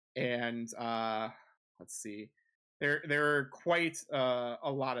 And let's see, there are quite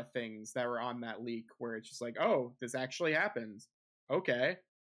a lot of things that were on that leak where it's just like, oh, this actually happened. Okay,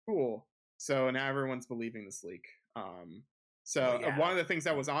 cool. So now everyone's believing this leak. One of the things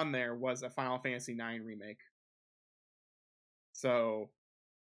that was on there was a Final Fantasy 9 remake. So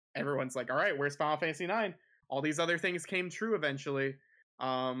everyone's like, all right, where's Final Fantasy 9? All these other things came true eventually.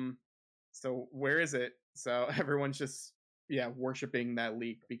 So where is it? So everyone's just worshiping that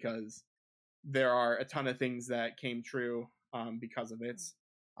leak because there are a ton of things that came true because of it.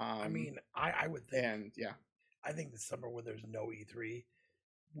 I mean, I would think, and yeah, I think this summer when there's no E3,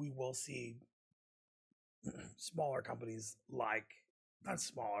 we will see smaller companies like, not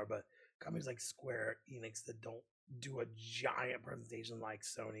smaller, but companies like Square Enix that don't do a giant presentation like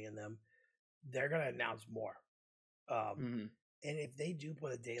Sony and them. They're gonna announce more. And if they do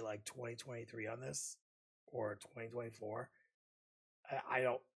put a date like 2023 on this or 2024, I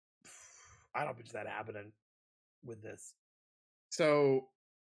don't picture that happening with this. So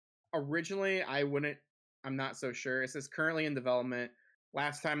originally I'm not so sure. It says currently in development.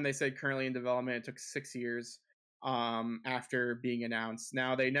 Last time they said currently in development, it took 6 years after being announced.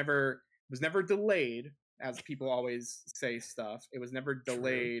 Now it was never delayed, as people always say stuff. It was never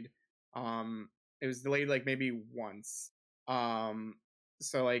delayed. It was delayed like maybe once.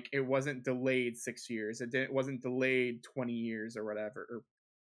 So like it wasn't delayed 6 years. It wasn't delayed 20 years or whatever, or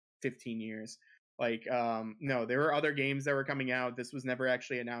 15 years. Like no, there were other games that were coming out. This was never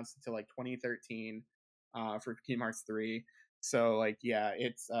actually announced until like 2013 for Kingdom Hearts 3. So like yeah,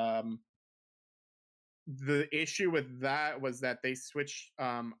 it's the issue with that was that they switched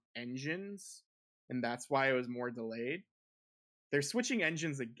engines, and that's why it was more delayed. They're switching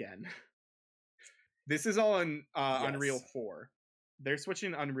engines again. This is all in Unreal 4. They're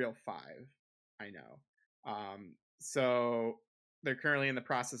switching to Unreal 5. I know. So they're currently in the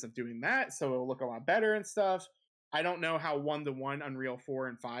process of doing that, so it'll look a lot better and stuff. I don't know how 1-to-1 Unreal 4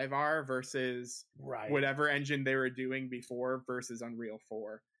 and 5 are versus whatever engine they were doing before versus Unreal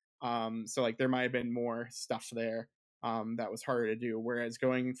 4. So like there might have been more stuff there that was harder to do. Whereas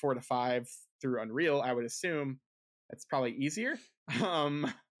going 4 to 5 through Unreal, I would assume it's probably easier.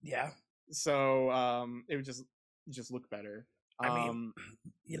 Yeah. So it would just look better. I mean,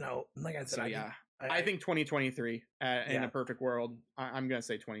 you know, like I said, so yeah, I think 2023 in a perfect world. I'm gonna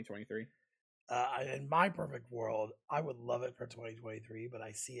say 2023. In my perfect world, I would love it for 2023, but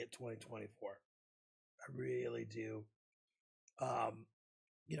I see it 2024. I really do.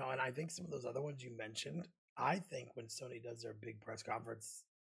 You know, and I think some of those other ones you mentioned, I think when Sony does their big press conference,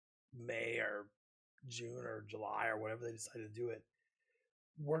 May or June or July or whatever they decide to do it,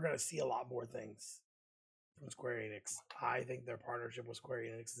 we're going to see a lot more things from Square Enix. I think their partnership with Square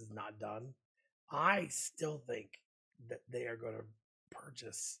Enix is not done. I still think that they are going to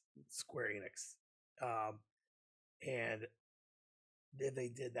purchase Square Enix. And if they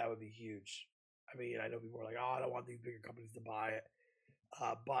did, that would be huge. I mean, I know people are like, oh, I don't want these bigger companies to buy it.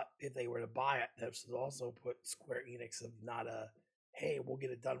 But if they were to buy it, that should also put Square Enix of not a, hey, we'll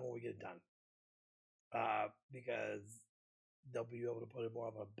get it done when we get it done. Because they'll be able to put it more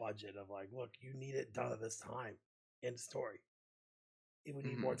of a budget of like, look, you need it done at this time. End story. It would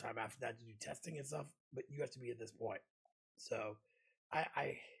need more time after that to do testing and stuff, but you have to be at this point. So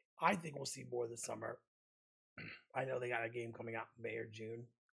I think we'll see more this summer. I know they got a game coming out in May or June.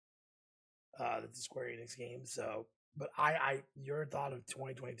 That's a Square Enix game, so But your thought of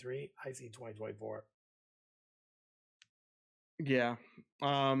 2023, I see 2024. Yeah.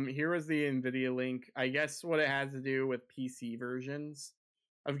 Here was the Nvidia link. I guess what it has to do with PC versions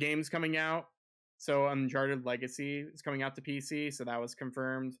of games coming out. So Uncharted Legacy is coming out to PC, so that was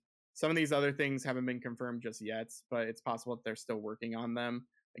confirmed. Some of these other things haven't been confirmed just yet, but it's possible that they're still working on them.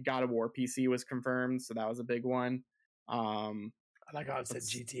 God of War PC was confirmed, so that was a big one. I like how it said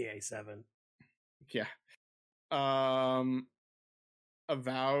GTA 7. Yeah.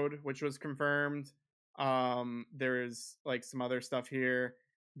 Avowed, which was confirmed. There's like some other stuff here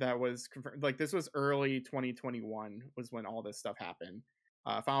that was confirmed. Like this was early 2021 was when all this stuff happened.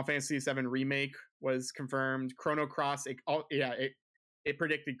 Final Fantasy VII remake was confirmed. Chrono Cross, it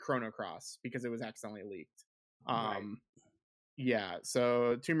predicted Chrono Cross because it was accidentally leaked. Right. Yeah,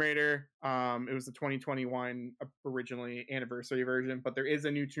 so Tomb Raider, it was the 2021 originally anniversary version, but there is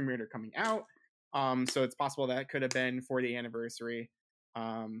a new Tomb Raider coming out. So it's possible that could have been for the anniversary.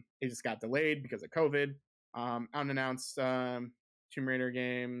 It just got delayed because of COVID. Unannounced Tomb Raider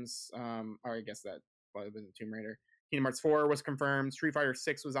games. Or I guess that would have been Tomb Raider. Kingdom Hearts 4 was confirmed. Street Fighter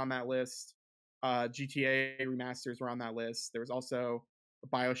 6 was on that list. GTA remasters were on that list. There was also a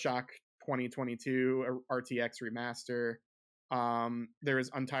Bioshock 2022 RTX remaster. There was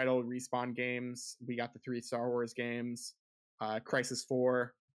Untitled Respawn games. We got the 3 Star Wars games. Crisis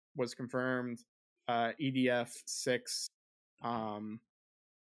 4 was confirmed. EDF 6. Let's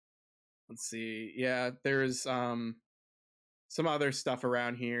see. Yeah, there's some other stuff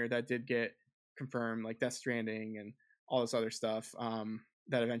around here that did get confirmed, like Death Stranding and all this other stuff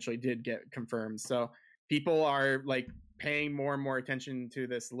that eventually did get confirmed. So people are like paying more and more attention to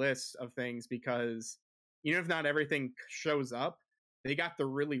this list of things because even if not everything shows up, they got the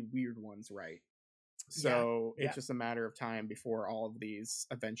really weird ones right. So it's just a matter of time before all of these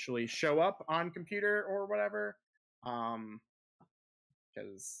eventually show up on computer or whatever.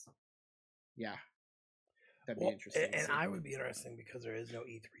 Because yeah, that'd be interesting. And I would be interesting because there is no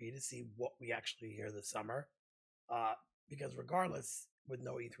E3 to see what we actually hear this summer. Because regardless, with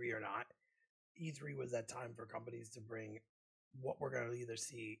no E3 or not, E3 was that time for companies to bring what we're going to either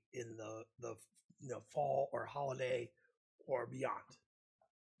see in the fall or holiday or beyond.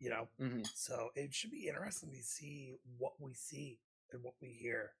 So it should be interesting to see what we see and what we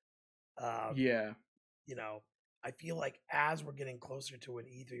hear. I feel like as we're getting closer to when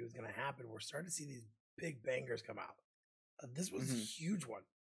E3 was going to happen, we're starting to see these big bangers come out. This was a huge one.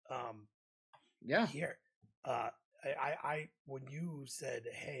 Here, I when you said,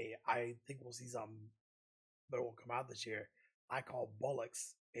 "Hey, I think we'll see something, but it won't come out this year," I called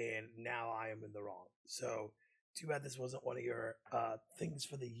bullocks, and now I am in the wrong. So, too bad this wasn't one of your things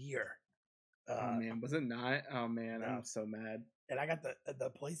for the year. Oh man, was it not? Oh man, no. I'm so mad. And I got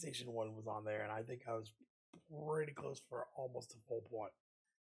the PlayStation one was on there, and I think I was pretty close for almost a full point.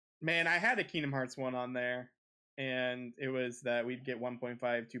 Man, I had a Kingdom Hearts one on there, and it was that we'd get 1.5,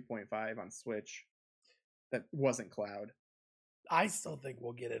 2.5 on Switch. That wasn't cloud. I still think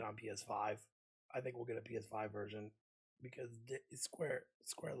we'll get it on PS5. I think we'll get a PS5 version because Square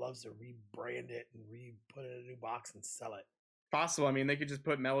loves to rebrand it and put it in a new box and sell it. Possible. I mean, they could just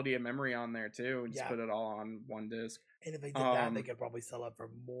put Melody of Memory on there too, and just put it all on one disc. And if they did that, they could probably sell it for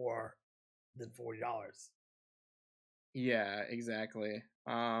more than $40. Yeah, exactly.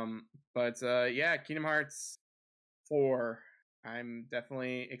 Yeah, Kingdom Hearts 4. I'm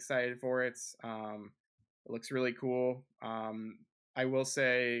definitely excited for it. It looks really cool. I will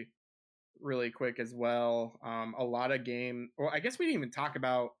say really quick as well, a lot of well, I guess we didn't even talk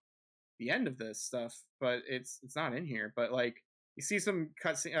about the end of this stuff, but it's not in here. But like you see some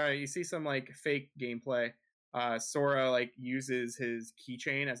cutscene, you see some like fake gameplay. Sora like uses his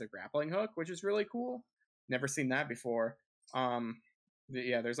keychain as a grappling hook, which is really cool. Never seen that before.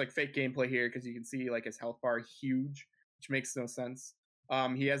 Yeah, there's like fake gameplay here because you can see like his health bar huge, which makes no sense.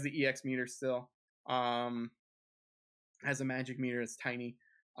 He has the EX meter still. Has a magic meter that's tiny.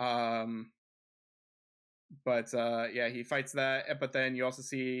 Yeah, he fights that. But then you also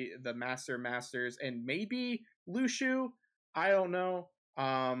see the Masters and maybe Lushu. I don't know.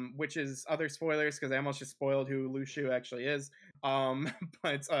 Which is other spoilers because I almost just spoiled who Lushu actually is. But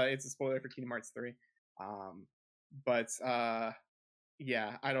it's a spoiler for Kingdom Hearts 3.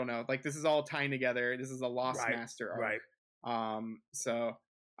 Yeah, I don't know. Like this is all tying together. This is a Lost Master arc.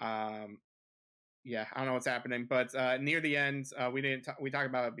 Yeah, I don't know what's happening, but near the end, we talked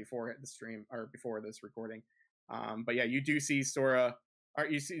about it before the stream or before this recording. But yeah, you do see Sora, or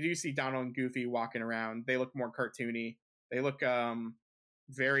you see Donald and Goofy walking around. They look more cartoony. They look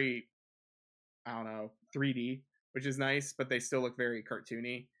very, I don't know, 3D, which is nice, but they still look very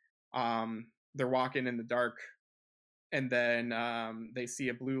cartoony. They're walking in the dark. and then they see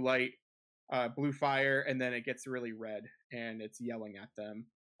a blue light, blue fire, and then it gets really red and it's yelling at them.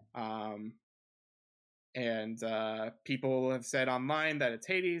 And people have said online that it's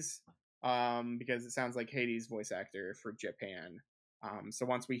Hades, because it sounds like Hades' voice actor for Japan. So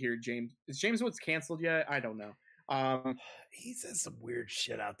once we hear James, is James Woods canceled yet? I don't know. He says some weird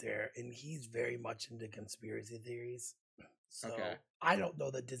shit out there, and he's very much into conspiracy theories. So Okay. I don't know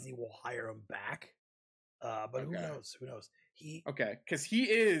that Disney will hire him back. But who Okay. knows? Who knows? Okay, because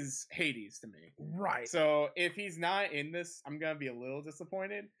he is Hades to me. Right. So if he's not in this, I'm gonna be a little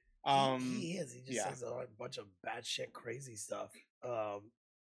disappointed. He is. He just says a bunch of batshit crazy stuff.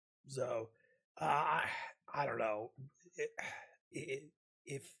 So I don't know.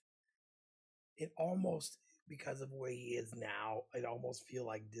 If it almost, because of the way he is now, it almost feel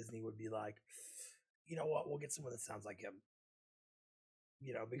like Disney would be like, you know what, we'll get someone that sounds like him.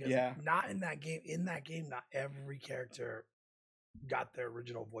 You know, because not in that game. In that game, not every character got their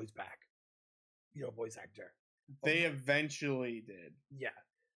original voice back. You know, voice actor. They eventually did. Yeah.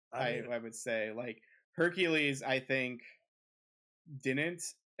 I would say, like, Hercules, I think, didn't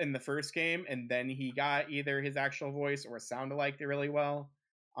in the first game, and then he got either his actual voice or sounded like it really well.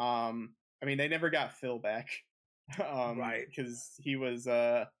 I mean, they never got Phil back. Right. Because he was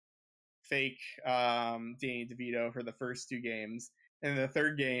fake Danny DeVito for the first 2 games. And in the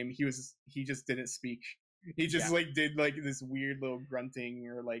third game, he just didn't speak. He just like did like this weird little grunting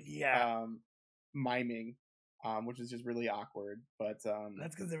or like miming, which is just really awkward. But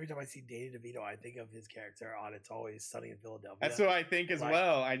that's because every time I see Danny DeVito, I think of his character on It's Always Sunny in Philadelphia. That's what I think as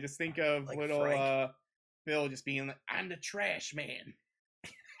well. I just think of like little Phil just being like, "I'm the trash man.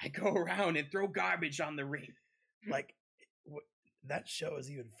 I go around and throw garbage on the ring." Like that show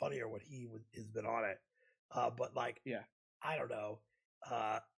is even funnier when he has been on it. But like, I don't know.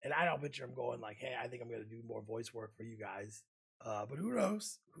 And I don't picture him going like, "Hey, I think I'm going to do more voice work for you guys." But who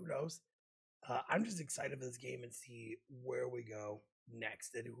knows? Who knows? I'm just excited for this game and see where we go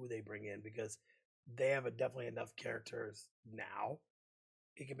next and who they bring in, because they have definitely enough characters now.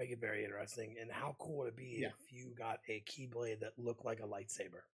 It can make it very interesting. And how cool would it be if you got a Keyblade that looked like a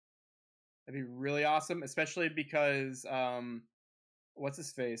lightsaber? That'd be really awesome, especially because what's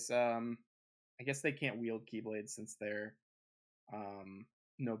his face? I guess they can't wield Keyblades since they're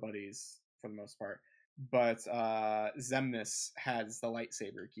nobodies for the most part. But Xemnas has the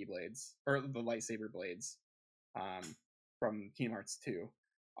lightsaber Keyblades, or the lightsaber blades, from Kingdom Hearts 2.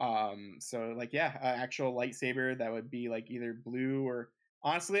 So like actual lightsaber that would be like either blue or,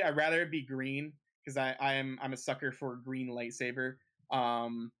 honestly, I'd rather it be green, because I'm a sucker for green lightsaber,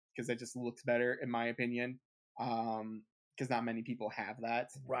 because it just looks better in my opinion. Because not many people have that.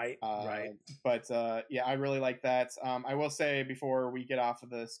 Right. But I really like that. I will say, before we get off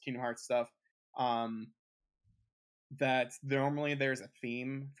of this Kingdom Hearts stuff, that normally there's a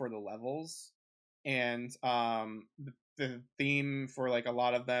theme for the levels, and the theme for like a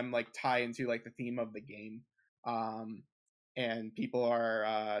lot of them like tie into like the theme of the game. And people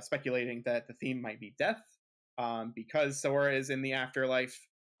are speculating that the theme might be death, because Sora is in the afterlife.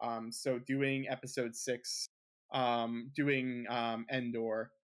 So doing episode 6, doing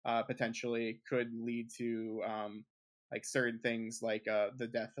Endor, potentially could lead to like certain things, like the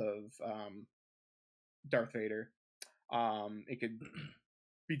death of Darth Vader. It could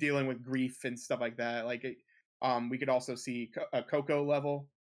be dealing with grief and stuff like that. Like we could also see a Coco level,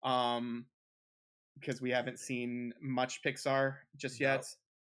 because we haven't seen much Pixar just yet.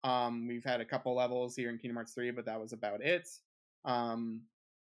 We've had a couple levels here in Kingdom Hearts 3, but that was about it.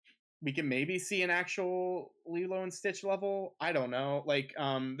 We can maybe see an actual Lilo and Stitch level. I don't know. Like,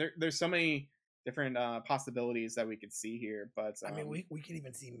 there's so many different possibilities that we could see here. But I mean, we can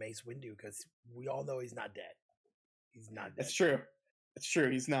even see Mace Windu, because we all know he's not dead. He's not dead. It's true. It's true.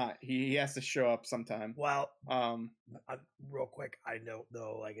 He's not. He has to show up sometime. Well, real quick, I know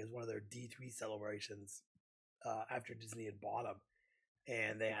though, like, it's one of their D3 celebrations after Disney had bought them,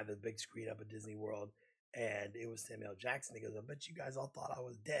 and they had the big screen up at Disney World, and it was Samuel Jackson. He goes, "I bet you guys all thought I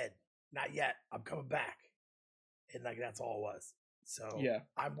was dead. Not yet. I'm coming back." And like, that's all it was. So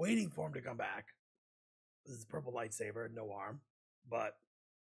I'm waiting for him to come back. This is purple lightsaber, no arm, but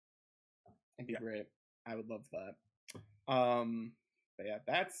it'd be great. I would love that. But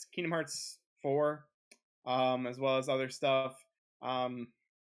that's Kingdom Hearts 4, as well as other stuff.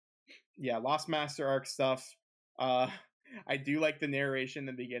 Lost Master Arc stuff. I do like the narration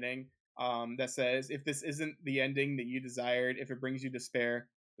in the beginning, that says, "If this isn't the ending that you desired, if it brings you despair,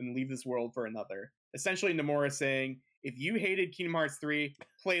 then leave this world for another." Essentially, Nomura saying, if you hated Kingdom Hearts 3,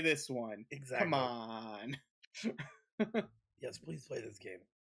 play this one. Exactly. Come on. Yes, please play this game.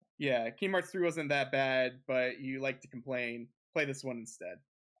 Yeah, Kingdom Hearts 3 wasn't that bad, but you like to complain. Play this one instead.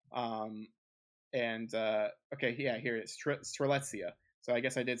 Um, and okay, yeah, here it is, Strelitzia. So I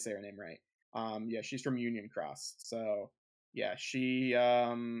guess I did say her name right. Yeah, she's from Union Cross. So yeah, she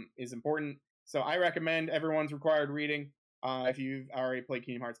is important. So I recommend everyone's required reading. If you've already played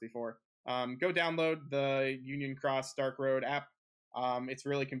Kingdom Hearts before, go download the Union Cross Dark Road app. It's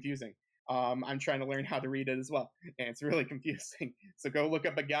really confusing. I'm trying to learn how to read it as well, and it's really confusing. So go look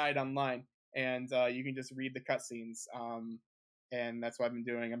up a guide online, and you can just read the cutscenes. And that's what I've been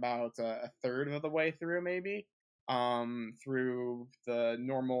doing about a third of the way through, maybe, through the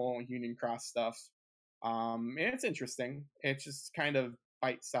normal Union Cross stuff. And it's interesting. It's just kind of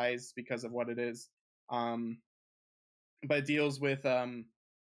bite sized because of what it is. But it deals with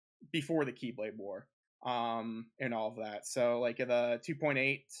before the Keyblade War, and all of that. So, like the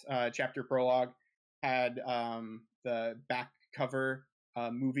 2.8 chapter prologue had the back cover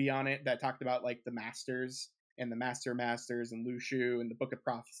movie on it that talked about like the Masters and the Masters and Lushu and the Book of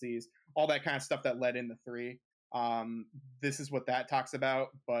Prophecies, all that kind of stuff that led into 3. This is what that talks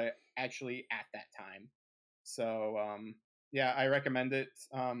about, but actually at that time. So yeah, I recommend it.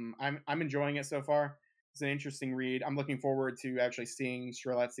 I'm enjoying it so far. It's an interesting read. I'm looking forward to actually seeing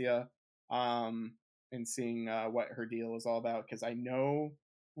Strelitzia, and seeing what her deal is all about, because I know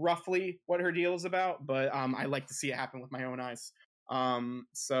roughly what her deal is about, but I like to see it happen with my own eyes.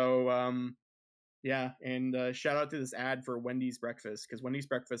 Yeah, and shout out to this ad for Wendy's breakfast, because Wendy's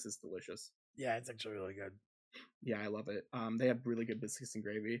breakfast is delicious. Yeah, it's actually really good. Yeah, I love it. They have really good biscuits and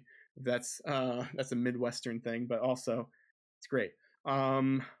gravy. That's a Midwestern thing, but also it's great.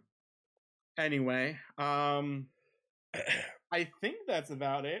 Anyway, I think that's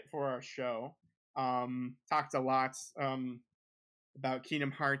about it for our show. Talked a lot about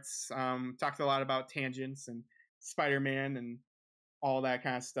Kingdom Hearts. Talked a lot about tangents and Spider-Man and all that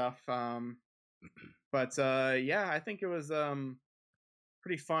kind of stuff. But yeah, I think it was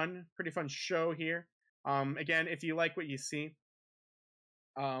pretty fun show here. Again, if you like what you see,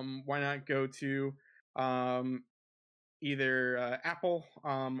 why not go to either Apple,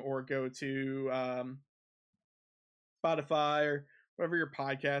 or go to Spotify, or whatever your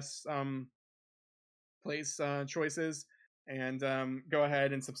podcast place choices, and go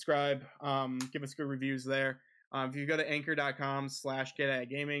ahead and subscribe. Give us good reviews there. If you go to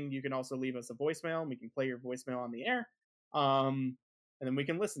anchor.com/getatgaming, you can also leave us a voicemail, and we can play your voicemail on the air. And then we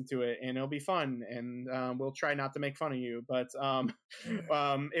can listen to it, and it'll be fun. And we'll try not to make fun of you, but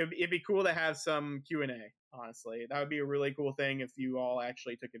it'd be cool to have some Q&A. Honestly, that would be a really cool thing if you all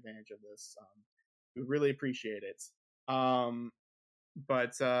actually took advantage of this. We really appreciate it.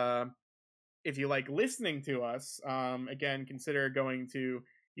 But if you like listening to us, again, consider going to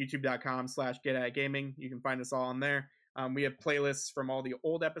youtube.com/getatgaming. You can find us all on there. We have playlists from all the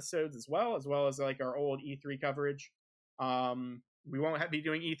old episodes as well as like our old E3 coverage. We won't be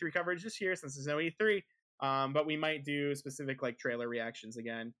doing E3 coverage this year since there's no E3, but we might do specific like trailer reactions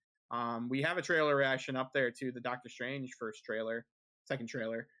again. We have a trailer reaction up there to the Doctor Strange second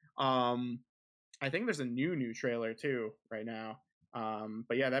trailer. I think there's a new trailer too right now.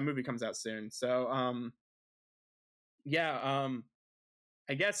 But yeah, that movie comes out soon. So yeah,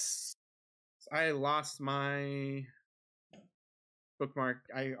 I guess I lost my bookmark.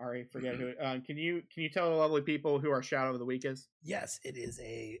 I already forget who. Can you tell the lovely people who our shout out of the week is? Yes, it is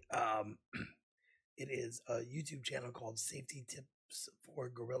a YouTube channel called Safety Tips for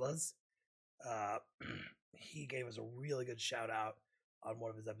Gorillas. He gave us a really good shout out on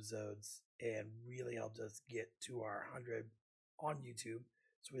one of his episodes and really helped us get to our 100 on YouTube.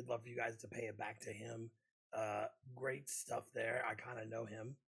 So we'd love for you guys to pay it back to him. Great stuff there. I kind of know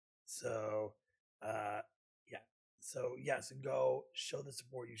him. So yeah. So yes, go show the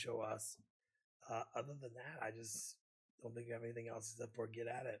support you show us. Other than that, I just don't think I have anything else except for get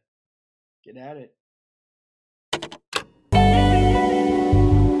at it. Get at it.